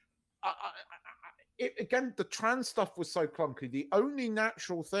daughter. Again, the trans stuff was so clunky. The only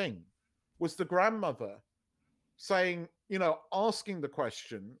natural thing was the grandmother saying, asking the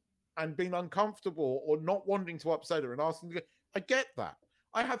question and being uncomfortable or not wanting to upset her and asking. I get that.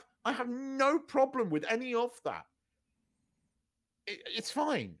 I have no problem with any of that. It's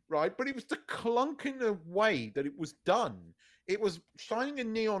fine, right? But it was the clunking way that it was done. It was shining a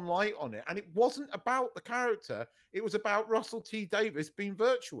neon light on it, and it wasn't about the character. It was about Russell T Davies being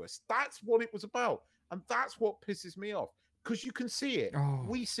virtuous. That's what it was about, and that's what pisses me off, because you can see it. Oh.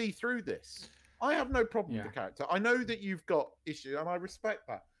 We see through this. I have no problem with the character. I know that you've got issue, and I respect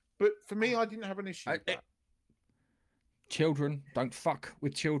that. But for me, I didn't have an issue with that. Children, don't fuck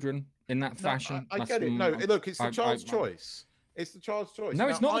with children in that fashion. I get it. No, look, it's the child's choice. It's the child's choice. No,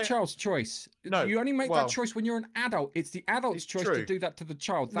 it's not the child's choice. No, you only make that choice when you're an adult. It's the adult's choice to do that to the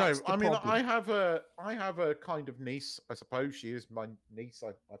child. That's the problem. I have a kind of niece, I suppose. She is my niece,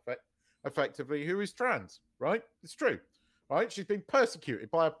 effectively, who is trans, right? It's true, right? She's been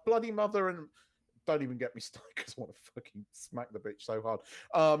persecuted by a bloody mother, and don't even get me started, because I want to fucking smack the bitch so hard.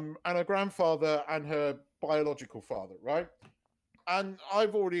 And her grandfather and her biological father, right? And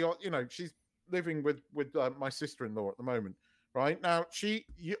I've already got, she's living with my sister-in-law at the moment. Right now,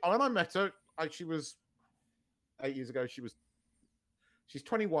 when I met her, she was 8 years ago. She's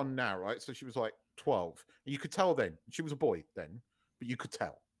 21 now, right? So she was like 12. You could tell then she was a boy then, but you could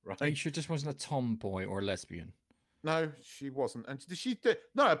tell, Are you right? sure just wasn't a tomboy or a lesbian? No, she wasn't, and she did.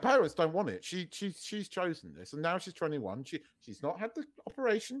 No, her parents don't want it. She's chosen this, and now she's 21. She's not had the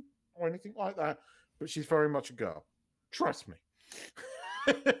operation or anything like that, but she's very much a girl. Trust me.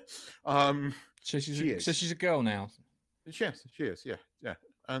 So she is. So she's a girl now. Yes, she is. Yeah, yeah.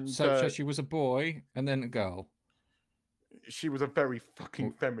 And So she was a boy and then a girl. she was a very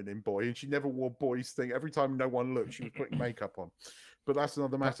fucking feminine boy, and she never wore boys thing. Every time no one looked, she was putting makeup on. But that's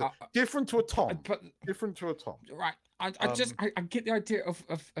another matter. Different to a Tom. Different to a Tom. Right. I get the idea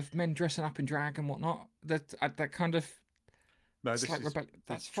of men dressing up in drag and whatnot. That kind of. No, this like is.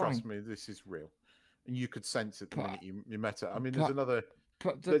 That's fine. Trust fine. me, this is real, and you could sense it the minute you met her. I mean, there's another.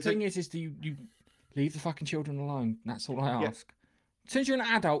 But the thing is do you leave the fucking children alone? That's all I ask. Yeah. Since you're an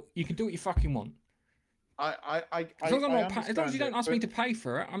adult, you can do what you fucking want. As long as you don't ask me to pay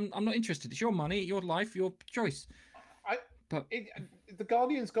for it, I'm not interested. It's your money, your life, your choice. The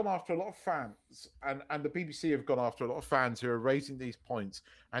Guardian's gone after a lot of fans, and the BBC have gone after a lot of fans who are raising these points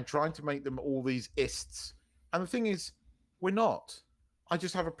and trying to make them all these ists. And the thing is, we're not. I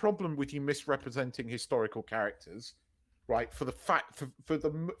just have a problem with you misrepresenting historical characters, right? For the fact, for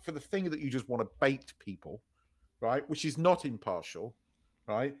the thing that you just want to bait people, right? Which is not impartial,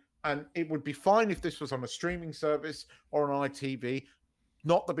 right? And it would be fine if this was on a streaming service or on ITV,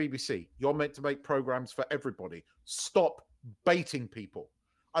 not the BBC. You're meant to make programs for everybody. Stop baiting people.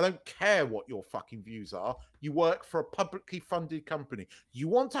 I don't care what your fucking views are. You work for a publicly funded company. You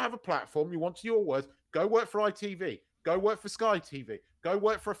want to have a platform. You want to your words. Go work for ITV. Go work for Sky TV. Go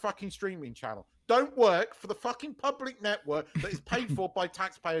work for a fucking streaming channel. Don't work for the fucking public network that is paid for by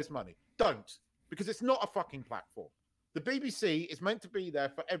taxpayers' money. Don't. Because it's not a fucking platform. The BBC is meant to be there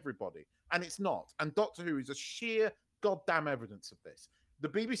for everybody, and it's not. And Doctor Who is a sheer goddamn evidence of this. The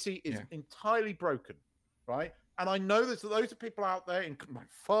BBC is entirely broken, right? And I know there's loads of people out there, my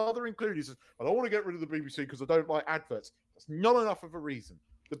father included, says, I don't want to get rid of the BBC because I don't like adverts. That's not enough of a reason.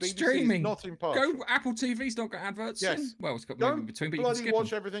 The BBC streaming. Is not impartial. Go Apple TV's not got adverts. Yes. Well, it's got maybe in between, but bloody you can skip watch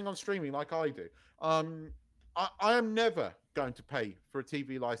them. everything on streaming like I do. I am never going to pay for a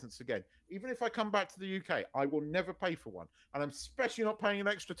TV license again. Even if I come back to the UK, I will never pay for one. And I'm especially not paying an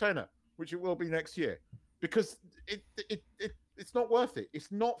extra tenner, which it will be next year, because it's not worth it.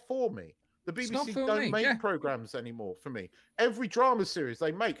 It's not for me. The BBC don't make programs anymore for me. Every drama series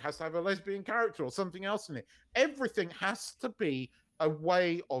they make has to have a lesbian character or something else in it. Everything has to be a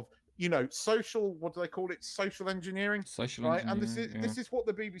way of, social, what do they call it? Social engineering. Right. And this is what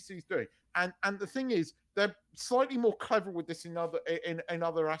the BBC is doing. And the thing is, they're slightly more clever with this in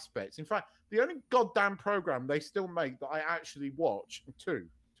other aspects. In fact, the only goddamn program they still make that I actually watch, to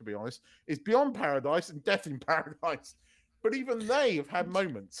be honest, is Beyond Paradise and Death in Paradise. But even they have had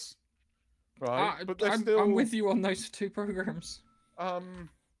moments. Right. But I'm with you on those two programs. But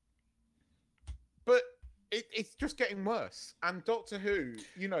it's just getting worse. And Doctor Who,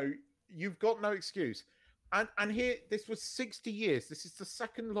 you've got no excuse. And here, this was 60 years. This is the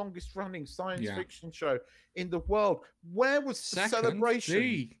second longest running science fiction show in the world. Where was the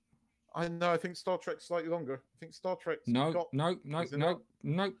celebration? I know. I think Star Trek's slightly longer. I think Star Trek. No. Anyway.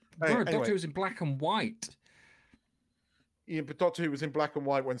 Doctor Who was in black and white. Yeah, but Doctor Who was in black and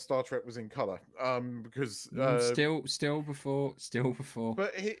white when Star Trek was in color. Because still before.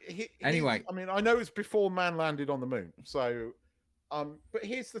 But anyway, I mean, I know it's before man landed on the moon. So, but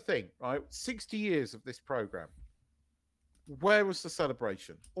here's the thing, right? 60 years of this program. Where was the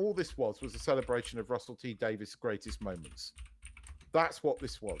celebration? All this was a celebration of Russell T Davies' greatest moments. That's what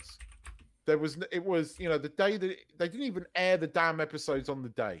this was. It was, the day that they didn't even air the damn episodes on the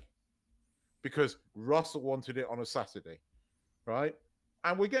day because Russell wanted it on a Saturday. Right,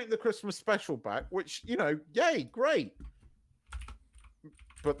 and we're getting the Christmas special back, which yay, great.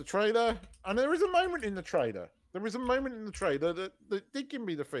 But the trailer, and there is a moment in the trailer. That did give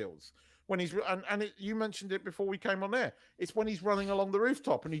me the feels when he's you mentioned it before we came on air. It's when he's running along the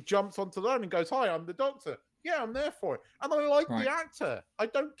rooftop and he jumps onto there and goes, "Hi, I'm the Doctor." Yeah, I'm there for it, and I like the actor. I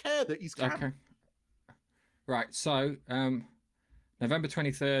don't care that he's camp. Okay. Right. So, November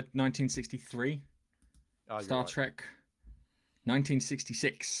 23rd, 1963. Star Trek.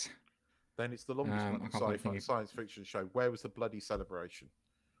 1966. Then it's the longest science fiction show. Where was the bloody celebration?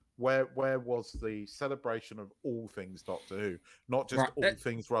 Where was the celebration of all things Doctor Who, not just all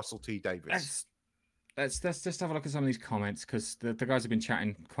things Russell T Davies? Let's just have a look at some of these comments because the guys have been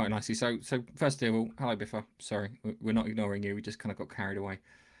chatting quite nicely. So first of all, hello Biffa. Sorry, we're not ignoring you. We just kind of got carried away.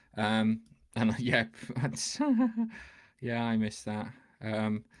 And yeah, I missed that.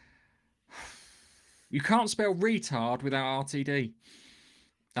 You can't spell retard without RTD.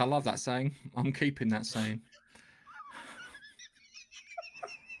 I love that saying. I'm keeping that saying.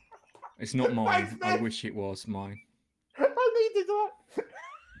 It's not mine. Thanks, I Nick. wish it was mine. I needed that.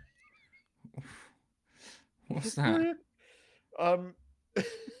 What's that? Brilliant.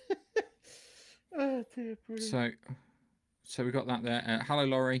 Oh dear, brilliant. So we got that there. Hello,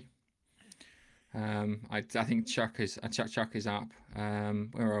 Laurie. I think Chuck is up.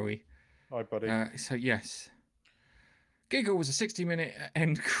 Where are we? Hi, buddy. So yes, Giggle was a 60-minute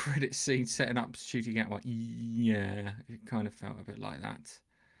end credit scene setting up shooting at one. Yeah, it kind of felt a bit like that.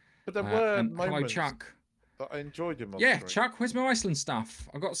 But there were and moments hello, Chuck. that I enjoyed him on Yeah, screen. Chuck, where's my Iceland stuff?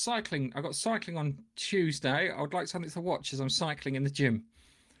 I got cycling on Tuesday. I would like something to watch as I'm cycling in the gym.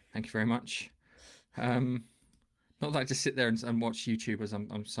 Thank you very much. Not that I just sit there and watch YouTube as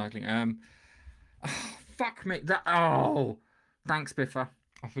I'm cycling. Oh, fuck me. Thanks, Biffa.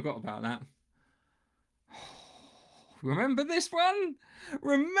 I forgot about that. Remember this one?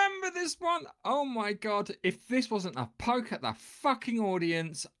 Remember this one? Oh my god, if this wasn't a poke at the fucking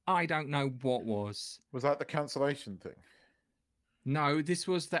audience, I don't know what was. Was that the cancellation thing? No, this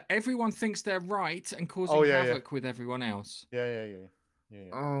was that everyone thinks they're right and causing havoc with everyone else. Yeah.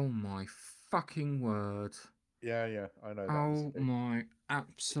 Oh my fucking word. Yeah, I know that. Oh my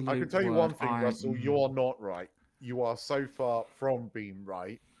absolute I can tell you word. one thing, Russell, you are not right. You are so far from being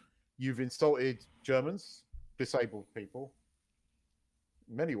right. You've insulted Germans, disabled people,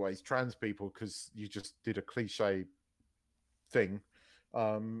 in many ways trans people, because you just did a cliche thing,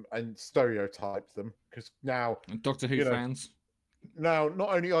 and stereotyped them, because now Doctor Who fans. Now, not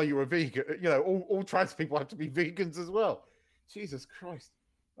only are you a vegan, all trans people have to be vegans as well. Jesus Christ.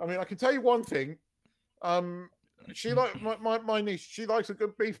 I mean, I can tell you one thing. She like my niece. She likes a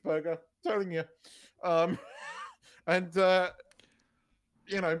good beef burger. Telling you, and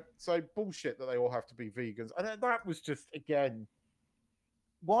so bullshit that they all have to be vegans. And that was just again.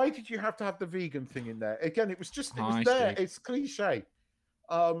 Why did you have to have the vegan thing in there? Again, it was there. Steve. It's cliche.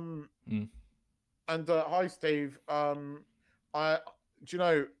 And hi, Steve. I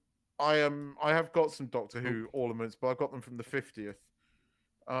have got some Doctor Who ornaments, but I got them from the 50th.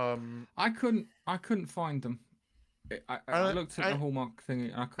 I couldn't find them. I looked at the Hallmark thing,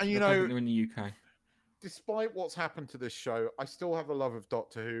 and I don't think they're in the UK. Despite what's happened to this show, I still have a love of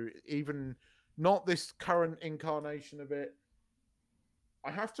Doctor Who, even not this current incarnation of it.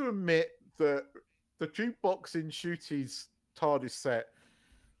 I have to admit that the jukebox in Ncuti's TARDIS set,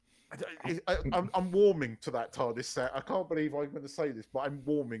 I'm warming to that TARDIS set. I can't believe I'm going to say this, but I'm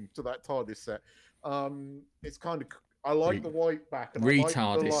warming to that TARDIS set. It's kind of, I like the white back. And retarded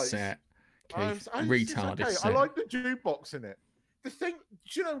I like the set. Retarded set. I like the jukebox in it. The thing,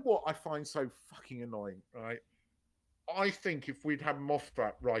 do you know what I find so fucking annoying, right? I think if we'd had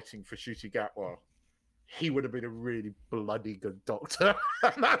Moffat writing for Ncuti Gatwa, he would have been a really bloody good Doctor.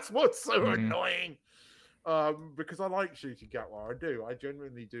 And that's what's so annoying. Because I like Ncuti Gatwa. I do. I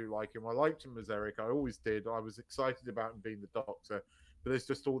genuinely do like him. I liked him as Eric. I always did. I was excited about him being the Doctor. But there's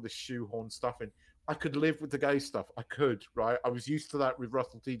just all this shoehorn stuff in. I could live with the gay stuff. I could, right? I was used to that with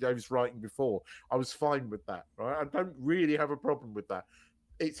Russell T Davies writing before. I was fine with that, right? I don't really have a problem with that.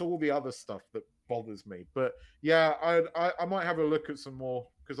 It's all the other stuff that bothers me. But yeah, I might have a look at some more,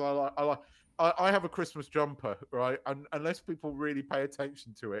 because I have a Christmas jumper, right? And unless people really pay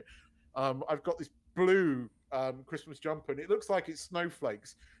attention to it, I've got this blue Christmas jumper, and it looks like it's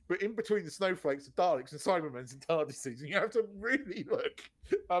snowflakes, but in between the snowflakes are Daleks and Cybermen and TARDISes, and you have to really look.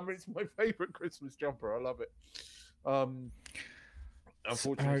 It's my favorite Christmas jumper. I love it.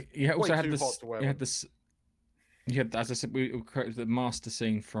 Unfortunately, you also had this. You had, as I said, we created the master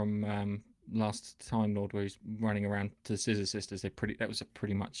scene from last Time Lord, where he's running around to the Scissor Sisters. That was a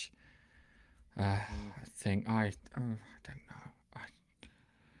pretty much thing. I don't know.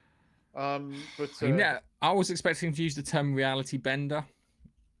 But I was expecting to use the term reality bender.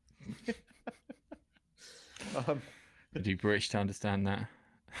 Do British to understand that?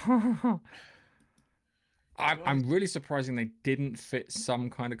 I'm really surprising they didn't fit some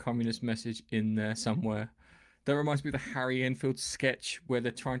kind of communist message in there somewhere. That reminds me of the Harry Enfield sketch where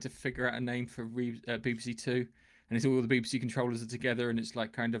they're trying to figure out a name for BBC Two, and it's all the BBC controllers are together, and it's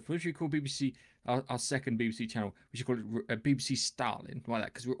like kind of, what should we call BBC? Our second BBC channel, we should call it BBC Stalin, like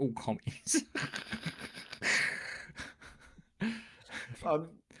that, because we're all commies.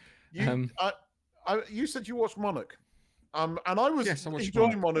 You said you watched Monarch, and I was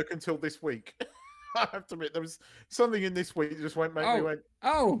enjoying Monarch until this week. I have to admit, there was something in this week that just went. Really?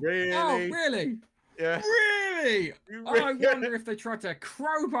 Oh, really? Yeah. Really? I wonder if they tried to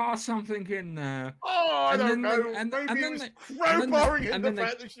crowbar something in there. Oh, I don't know. Maybe it was crowbarring in the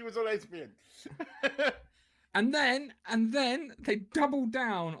fact that she was a lesbian. And then they double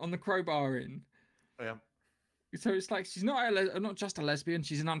down on the crowbarring. Yeah. So it's like she's not just a lesbian,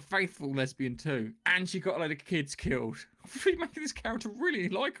 she's an unfaithful lesbian too, and she got a load of kids killed. Really making this character really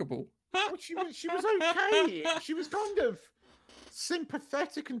likable. Well, she was okay. She was kind of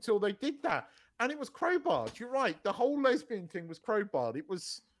sympathetic until they did that, and it was crowbarred. You're right. The whole lesbian thing was crowbarred. It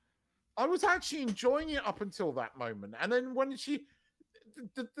was. I was actually enjoying it up until that moment, and then when the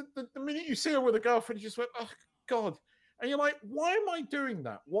minute you see her with a girlfriend, you just went, oh God. And you're like, why am I doing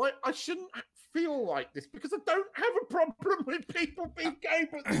that? Why I shouldn't feel like this because I don't have a problem with people being gay,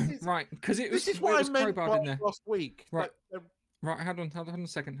 but this is right because this is what I meant by in there last week. Right, right. Hold on a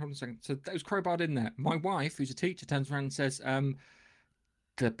second. So that was crowbarred in there. My wife, who's a teacher, turns around and says,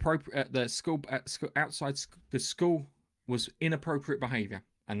 the school outside the school was inappropriate behaviour,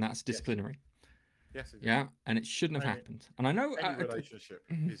 and that's disciplinary. Yes, it is. Yeah, and it shouldn't have happened. And I know any relationship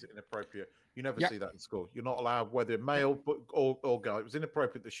is inappropriate. You never see that in school. You're not allowed, whether male or girl. It was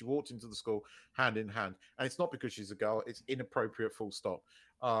inappropriate that she walked into the school hand in hand, and it's not because she's a girl. It's inappropriate. Full stop.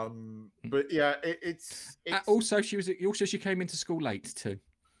 But yeah, it's also she came into school late too.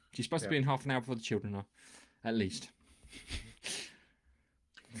 She's supposed to be in half an hour before the children are, at least.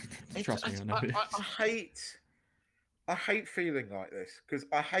 Trust me, I know. I hate feeling like this because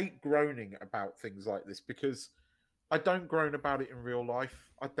I hate groaning about things like this because I don't groan about it in real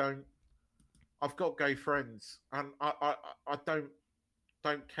life. I've got gay friends and I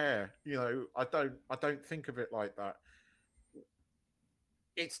don't care. You know, I don't think of it like that.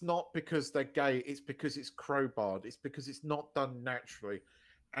 It's not because they're gay. It's because it's crowbarred. It's because it's not done naturally,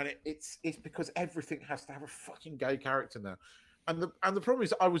 and it's because everything has to have a fucking gay character now. And the problem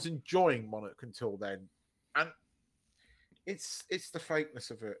is I was enjoying Monarch until then, and it's the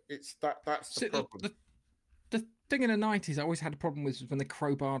fakeness of it. It's that's the problem. The thing in the 90s I always had a problem with was when they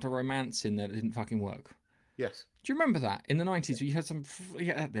crowbarred a romance in there that didn't fucking work. Yes. Do you remember that? In the 90s, you had they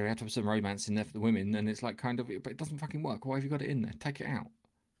had to have some romance in there for the women, and it's like kind of, but it doesn't fucking work. Why have you got it in there? Take it out.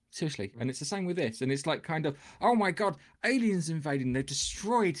 Seriously. And it's the same with this. And it's like kind of, oh my God, aliens invading. They've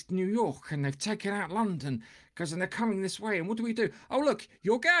destroyed New York and they've taken out London because they're coming this way. And what do we do? Oh, look,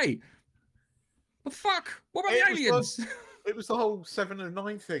 you're gay. The fuck? What about the aliens? It was the whole 7 and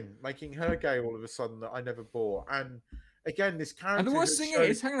 9 thing, making her gay all of a sudden that I never bought. And again, this character. And the worst thing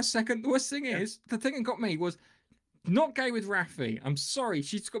is, hang on a second. The worst thing is, the thing that got me was not gay with Raffi. I'm sorry,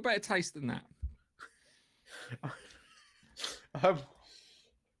 she's got better taste than that.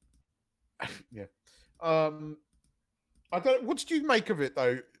 Yeah. I don't. What did you make of it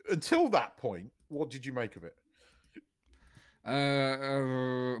though? Until that point, what did you make of it?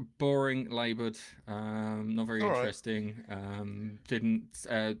 Boring, laboured, not very interesting. Didn't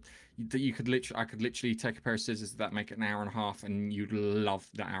you could literally, I could literally take a pair of scissors that make it an hour and a half, and you'd love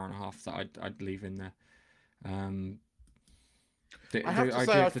that hour and a half that I'd leave in there. I have to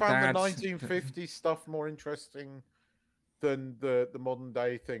say, I found the 1950s stuff more interesting than the modern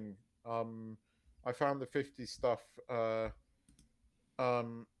day thing. I found the 50s stuff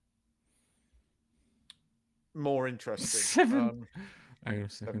more interesting. 7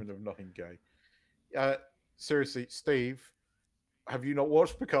 of 9 gay. Seriously, Steve, have you not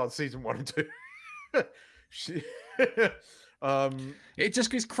watched Picard season 1 and 2? It just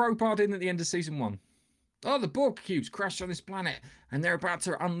gets crowbarred in at the end of season 1. Oh, the Borg cubes crashed on this planet, and they're about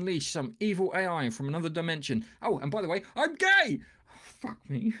to unleash some evil AI from another dimension. Oh, and by the way, I'm gay! Oh, fuck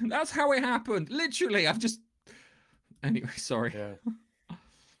me. That's how it happened. Literally, I've just... Anyway, sorry.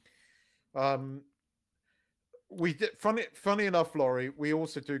 Yeah. We did, funny enough, Laurie, we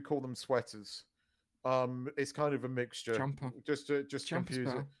also do call them sweaters. It's kind of a mixture. Jumper. Just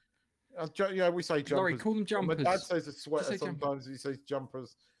confuse it. Yeah, we say jumpers. Laurie, call them jumpers. My dad says a sweater. Sometimes he says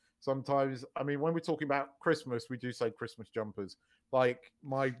jumpers. Sometimes, I mean, when we're talking about Christmas, we do say Christmas jumpers. Like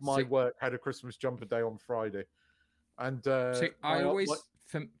my work had a Christmas jumper day on Friday, and I always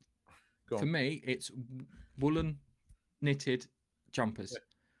for me it's woolen knitted jumpers. Yeah.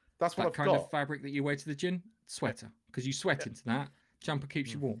 That's what that kind of fabric that you wear to the gym. Sweater, because you sweat into that. Jumper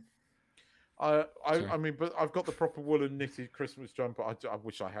keeps you warm. I mean, but I've got the proper woolen knitted Christmas jumper. I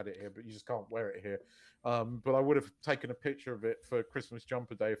wish I had it here, but you just can't wear it here. But I would have taken a picture of it for Christmas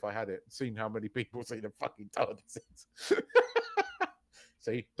jumper day if I had it. Seen how many people see the fucking TARDIS.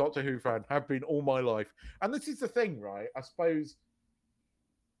 See, Doctor Who fan, have been all my life. And this is the thing, right? I suppose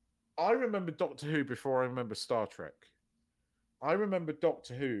I remember Doctor Who before I remember Star Trek. I remember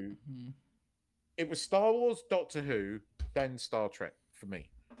Doctor Who. Mm-hmm. It was Star Wars, Doctor Who, then Star Trek for me.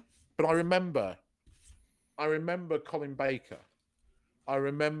 But I remember Colin Baker. I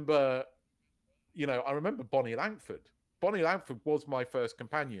remember Bonnie Langford. Bonnie Langford was my first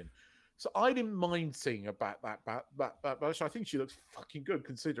companion. So I didn't mind seeing that much. I think she looks fucking good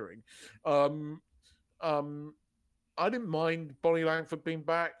considering. Um, um, I didn't mind Bonnie Langford being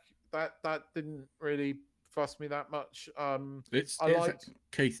back. That didn't really fuss me that much. It's I it's liked.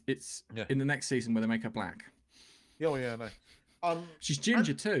 Keith. It's Yeah. in the next season where they make her black. Oh yeah, no. She's And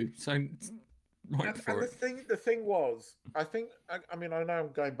ginger too, so it's right and for it. the thing was, I think, I mean, I know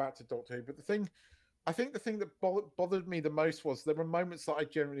I'm going back to Doctor Who, but I think the thing that bothered me the most was there were moments that I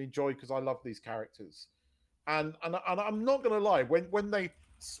generally enjoyed because I love these characters, and I'm not gonna lie, when they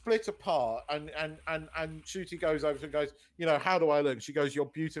split apart and Shooty goes over and goes, you know, how do I look? She goes, you're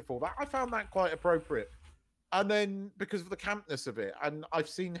beautiful. That I found that quite appropriate. And then because of the campness of it, and I've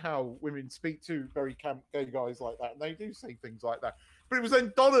seen how women speak to very camp gay guys like that, and they do say things like that. But it was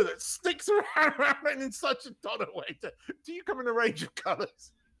then Donna that sticks around in such a Donna way. Do you come in a range of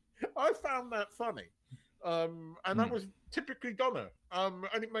colours? I found that funny. And that was typically Donna. And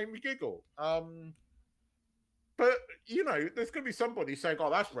it made me giggle. But you know, there's gonna be somebody saying, oh,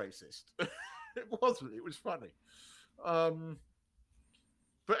 that's racist. It wasn't, it was funny. But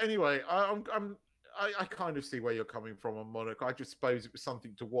anyway, I kind of see where you're coming from on Monarch. I just suppose it was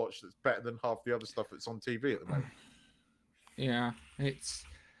something to watch that's better than half the other stuff that's on TV at the moment. Yeah, it's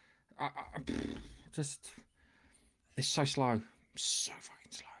just it's so slow, so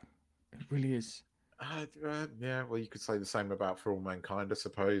fucking slow. It really is. Yeah, well, you could say the same about For All Mankind, I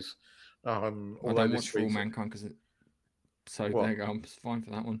suppose. I Although don't watch For All Mankind because so What? there you go. I'm fine for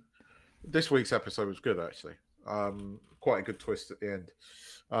that one. This week's episode was good, actually. Quite a good twist at the end.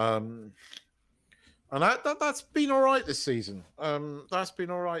 And that's been all right this season. That's been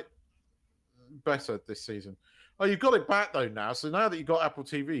all right, better this season. Oh, you've got it back though now. So now that you've got Apple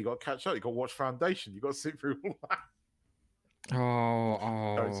TV, you've got to catch up. You've got to watch Foundation. You've got to sit through all that.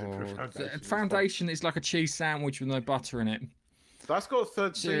 Foundation is like a cheese sandwich with no butter in it. That's got a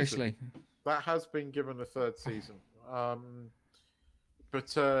third Seriously. season. That has been given a third season. But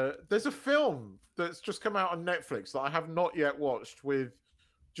there's a film that's just come out on Netflix that I have not yet watched with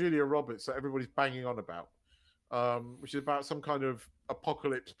Julia Roberts that everybody's banging on about, which is about some kind of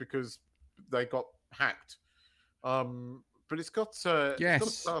apocalypse because they got hacked. But it's got Yes.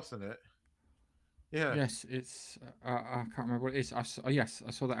 it's got a stars in it. Yeah. Yes, it's I can't remember what it is. Yes,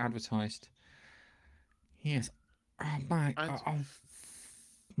 I saw that advertised. Yes. Oh my.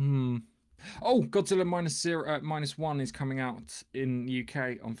 Oh, Godzilla -1 is coming out in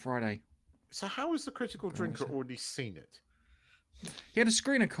UK on Friday. So how has the critical drinker already seen it? He had a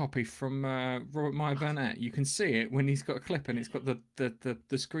screener copy from Robert Meyer Burnett. You can see it when he's got a clip and it's got the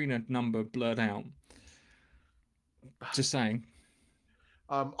screener number blurred out. Just saying.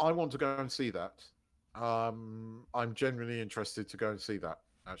 I want to go and see that. I'm genuinely interested to go and see that,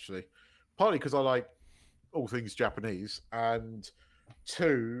 actually. Partly because I like all things Japanese, and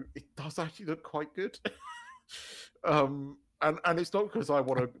two, it does actually look quite good. And it's not because I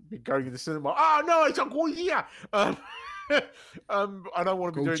want to be going to the cinema. Oh no, it's a Gojira. I don't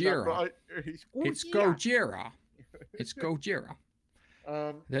want to be doing that. But it's Gojira. It's Gojira.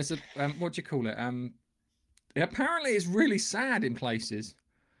 There's a what do you call it? Apparently, it's really sad in places.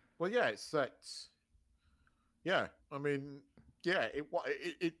 Well, yeah, it's sex. Yeah, I mean, yeah,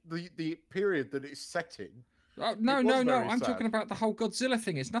 the period that it's set in. No. I'm talking about the whole Godzilla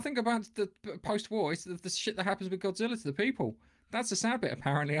thing. It's nothing about the post-war. It's the shit that happens with Godzilla to the people. That's the sad bit,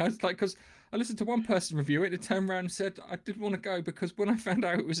 apparently. I was like, because I listened to one person review it, and turned around and said, I didn't want to go because when I found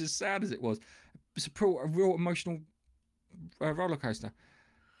out it was as sad as it was, it's a real emotional roller coaster.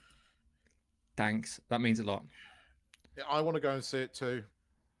 Thanks. That means a lot. Yeah, I want to go and see it too.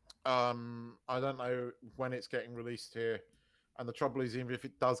 I don't know when it's getting released here. And the trouble is, even if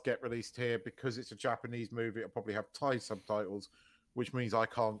it does get released here, because it's a Japanese movie, it'll probably have Thai subtitles, which means I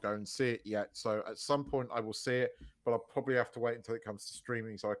can't go and see it yet. So at some point I will see it, but I'll probably have to wait until it comes to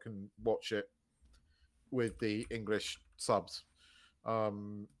streaming so I can watch it with the English subs.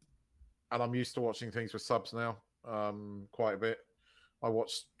 And I'm used to watching things with subs now, quite a bit. I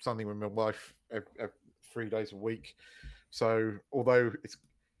watch something with my wife every 3 days a week. So although it's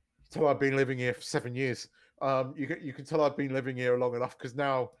till I've been living here for 7 years, you can tell I've been living here long enough because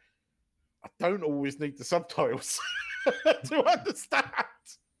now I don't always need the subtitles to understand.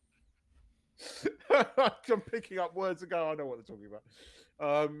 I'm picking up words and go, I know what they're talking about.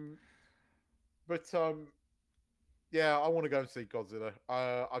 Yeah, I want to go and see Godzilla.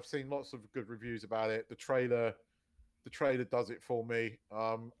 I've seen lots of good reviews about it. The trailer does it for me.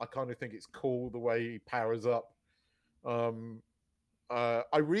 I kind of think it's cool the way he powers up. I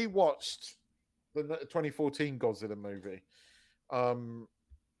rewatched the 2014 Godzilla movie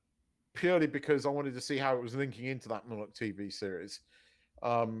purely because I wanted to see how it was linking into that Monarch TV series.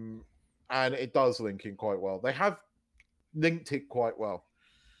 and it does link in quite well. They have linked it quite well.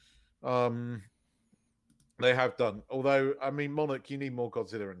 They have done. Although, I mean, Monarch, you need more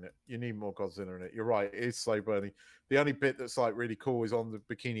Godzilla in it. You need more Godzilla in it. You're right. It is slow burning. The only bit that's like really cool is on the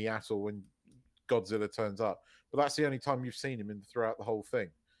Bikini Atoll when Godzilla turns up. But that's the only time you've seen him throughout the whole thing.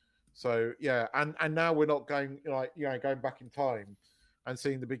 So yeah, and now we're not going going back in time and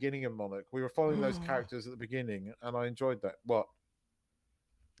seeing the beginning of Monarch. We were following those characters at the beginning, and I enjoyed that. What?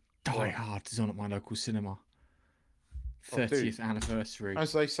 Die Hard is on at my local cinema. 30th anniversary.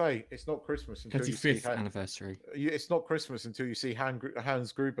 As they say, it's not Christmas until 35th anniversary. It's not Christmas until you see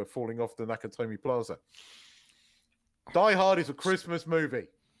Hans Gruber falling off the Nakatomi Plaza. Die Hard is a Christmas movie.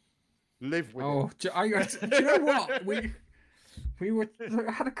 Live with it. Do you know what? We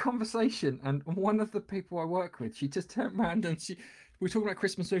had a conversation, and one of the people I work with, she just turned around and we were talking about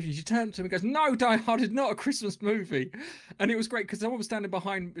Christmas movies. She turned to me and goes, "No, Die Hard is not a Christmas movie." And it was great because someone was standing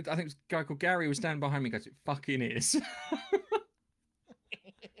behind, I think it was a guy called Gary was standing behind me and goes, "It fucking is."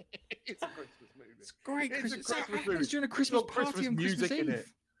 It's a Christmas movie. It's great. It's Christmas. a Christmas movie. It's during a Christmas party Christmas on music Christmas in Eve. it.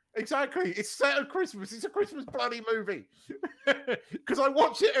 Exactly. It's set at Christmas. It's a Christmas bloody movie. Because I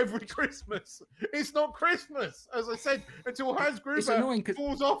watch it every Christmas. It's not Christmas, as I said, until Hans Gruber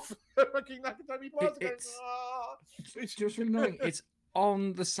falls off the fucking Nakatomi Plaza. It's just really annoying. It's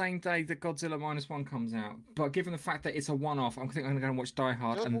on the same day that Godzilla -1 comes out, but given the fact that it's a one-off, I think I'm going to go and watch Die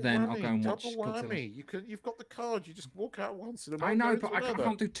Hard, and then I'll go and watch Godzilla. You've got the card. You just walk out once and I know, but I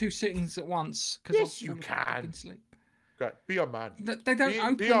can't do 2 sittings at once. Yes, you can. Sleep. Okay, be a man. They don't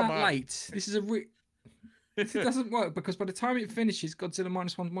open that late. This is it doesn't work because by the time it finishes, Godzilla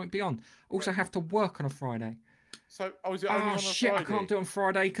 -1 won't be on. Also, I have to work on a Friday. So, is it only on a shit! Friday? I can't do it on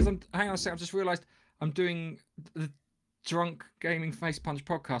Friday because hang on a sec. I've just realised I'm doing the Drunk Gaming Face Punch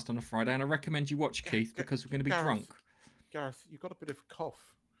podcast on a Friday, and I recommend you watch, Keith, because we're going to be drunk. Gareth, you've got a bit of a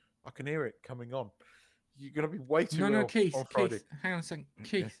cough. I can hear it coming on. You're going to be way too No, Keith, on Friday. Keith, hang on a second.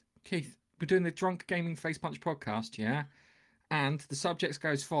 Keith, we're doing the Drunk Gaming Face Punch podcast, yeah? And the subjects go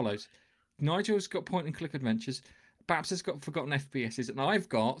as follows. Nigel's got point-and-click adventures. Babs has got forgotten FPSs, and I've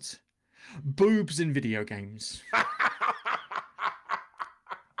got boobs in video games.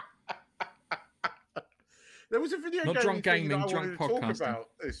 There was a video Not game drunk gaming, that I drunk wanted to talk podcasting. about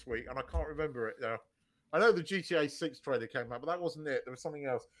this week, and I can't remember it now. I know the GTA 6 trailer came out, but that wasn't it. There was something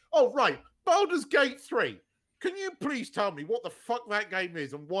else. Oh, right. Baldur's Gate 3. Can you please tell me what the fuck that game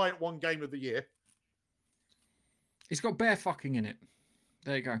is and why it won Game of the Year? It's got bear fucking in it.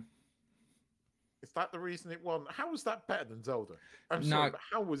 There you go. Is that the reason it won? How was that better than Zelda? I'm sorry, but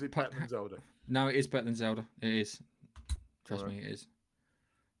how was it better than Zelda? No, it is better than Zelda. It is. Trust me, it is.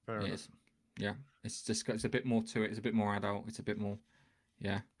 Fair enough. Is. Yeah. It's a bit more to it. It's a bit more adult. It's a bit more.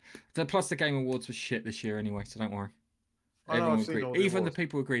 Yeah. Plus, the Game Awards was shit this year anyway, so don't worry. Everyone agreed. Even the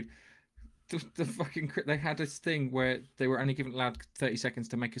people agreed. The fucking they had this thing where they were only allowed 30 seconds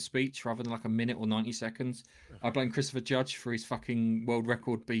to make a speech rather than like a minute or 90 seconds. I blame Christopher Judge for his fucking world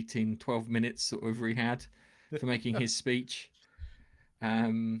record beating 12 minutes or whatever he had for making his speech.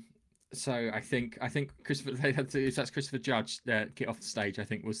 So I think Christopher they had to, if that's Christopher Judge get off the stage, I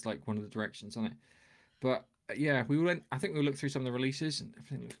think was like one of the directions on it. But yeah, I think we looked through some of the releases and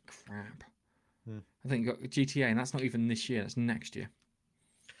everything looked crap. I think you got GTA, and that's not even this year, that's next year.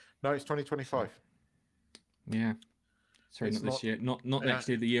 No, it's 2025. Yeah. Sorry, not this year. Not next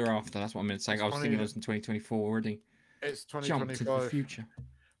year, the year after. That's what I meant to say. I was thinking it was in 2024 already. It's 2025. Jumped into the future.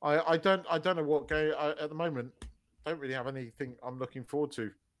 I don't know what game at the moment. Don't really have anything I'm looking forward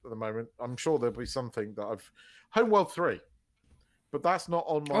to at the moment. I'm sure there'll be something that I've Homeworld 3. But that's not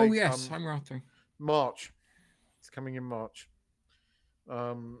on my Homeworld 3. March. It's coming in March.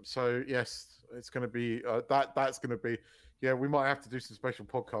 So yes, it's going to be that's going to be we might have to do some special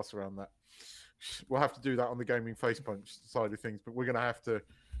podcasts around that. We'll have to do that on the Gaming Face Punch side of things, but we're going to have to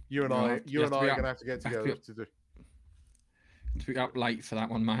you and I are going to have to get together to do. To be up late for that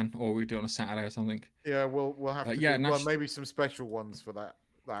one, man, or we do it on a Saturday or something. Yeah, we'll have to. Well, maybe some special ones for that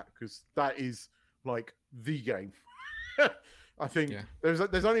because that is like the game. I think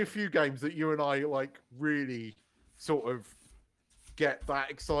there's only a few games that you and I like really sort of get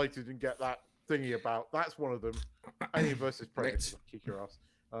that excited and get that thingy about. That's one of them. Alien versus Predator. Kick your ass.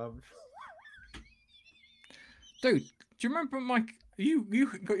 Dude, do you remember, Mike? You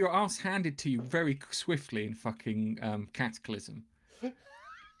got your ass handed to you very swiftly in fucking Cataclysm.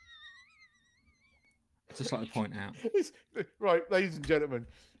 Just like to point out. Right, ladies and gentlemen.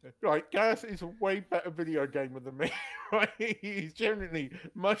 Right, Gareth is a way better video gamer than me. Right, he's genuinely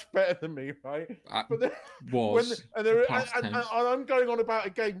much better than me. Right, but I'm going on about a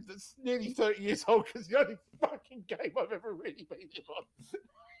game that's nearly 30 years old because the only fucking game I've ever really been on.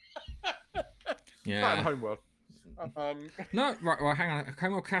 Not in Yeah. Homeworld. No, right, well, hang on.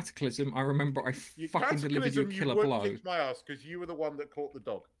 Homeworld Cataclysm, I remember I fucking delivered you a killer blow. Kicked my ass because you were the one that caught the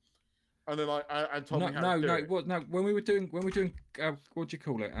dog. And then and told No, me how to do it. no. When we were doing, what do you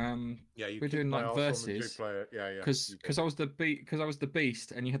call it? Yeah, you we're kicked doing my like ass verses. on the 2-player. Yeah. Because I was the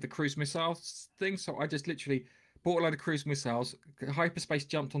beast, and you had the cruise missiles thing. So I just literally bought a load of cruise missiles, hyperspace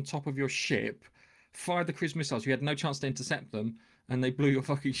jumped on top of your ship, fired the cruise missiles. You had no chance to intercept them, and they blew your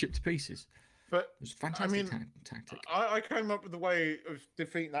fucking ship to pieces. But it was a fantastic tactic. I came up with a way of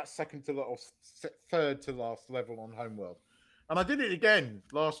defeating that third to last level on Homeworld. And I did it again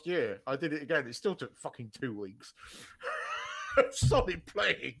last year. I did it again. It still took fucking 2 weeks. Solid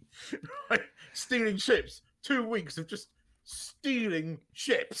playing. Stealing ships. 2 weeks of just stealing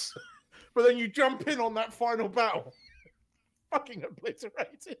ships. But then you jump in on that final battle. Fucking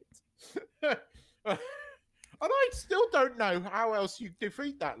obliterated. And I still don't know how else you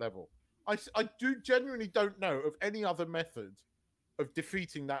defeat that level. I genuinely don't know of any other method of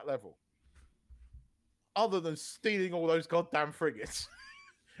defeating that level other than stealing all those goddamn frigates.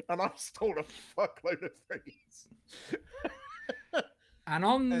 And I stole a fuckload of frigates. And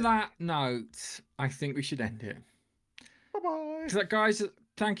on that note, I think we should end it. Bye-bye. So, guys,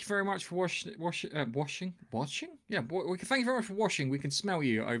 thank you very much for watching. Yeah, thank you very much for watching. We can smell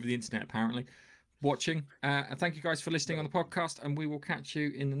you over the internet, apparently. Watching. And thank you guys for listening on the podcast, and we will catch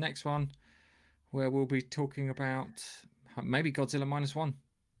you in the next one, where we'll be talking about maybe Godzilla -1.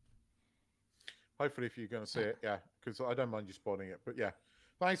 Hopefully, if you're going to see it, yeah, because I don't mind you spotting it. But yeah,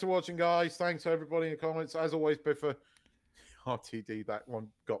 thanks for watching, guys. Thanks to everybody in the comments. As always, Biffa, RTD, that one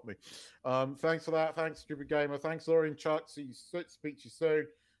got me. Thanks for that. Thanks, Stupid Gamer. Thanks, Laurie and Chuck. Speak to you soon.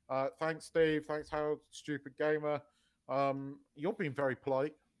 Thanks, Steve. Thanks, Harold, Stupid Gamer. You're being very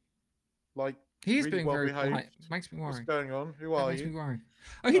polite. Like, he is really being very polite. Makes me worry. What's going on? Who are you? Makes me worry.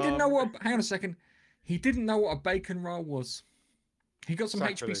 Oh, he didn't know what. Hang on a second. He didn't know what a bacon roll was. He got some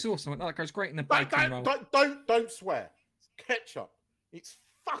HP sauce and went, "Oh, that goes great in the bacon roll." Don't swear. It's ketchup. It's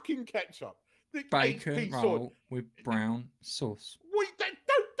fucking ketchup. The bacon HP roll with brown sauce. Wait,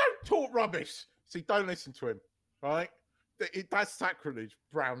 don't talk rubbish. See, don't listen to him. Right? That's sacrilege.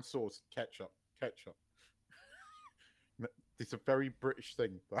 Brown sauce, ketchup. It's a very British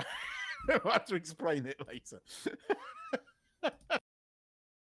thing. I'll have to explain it later.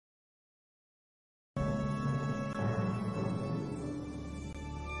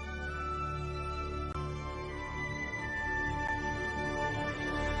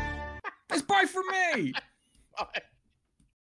 It's bye from me. Bye.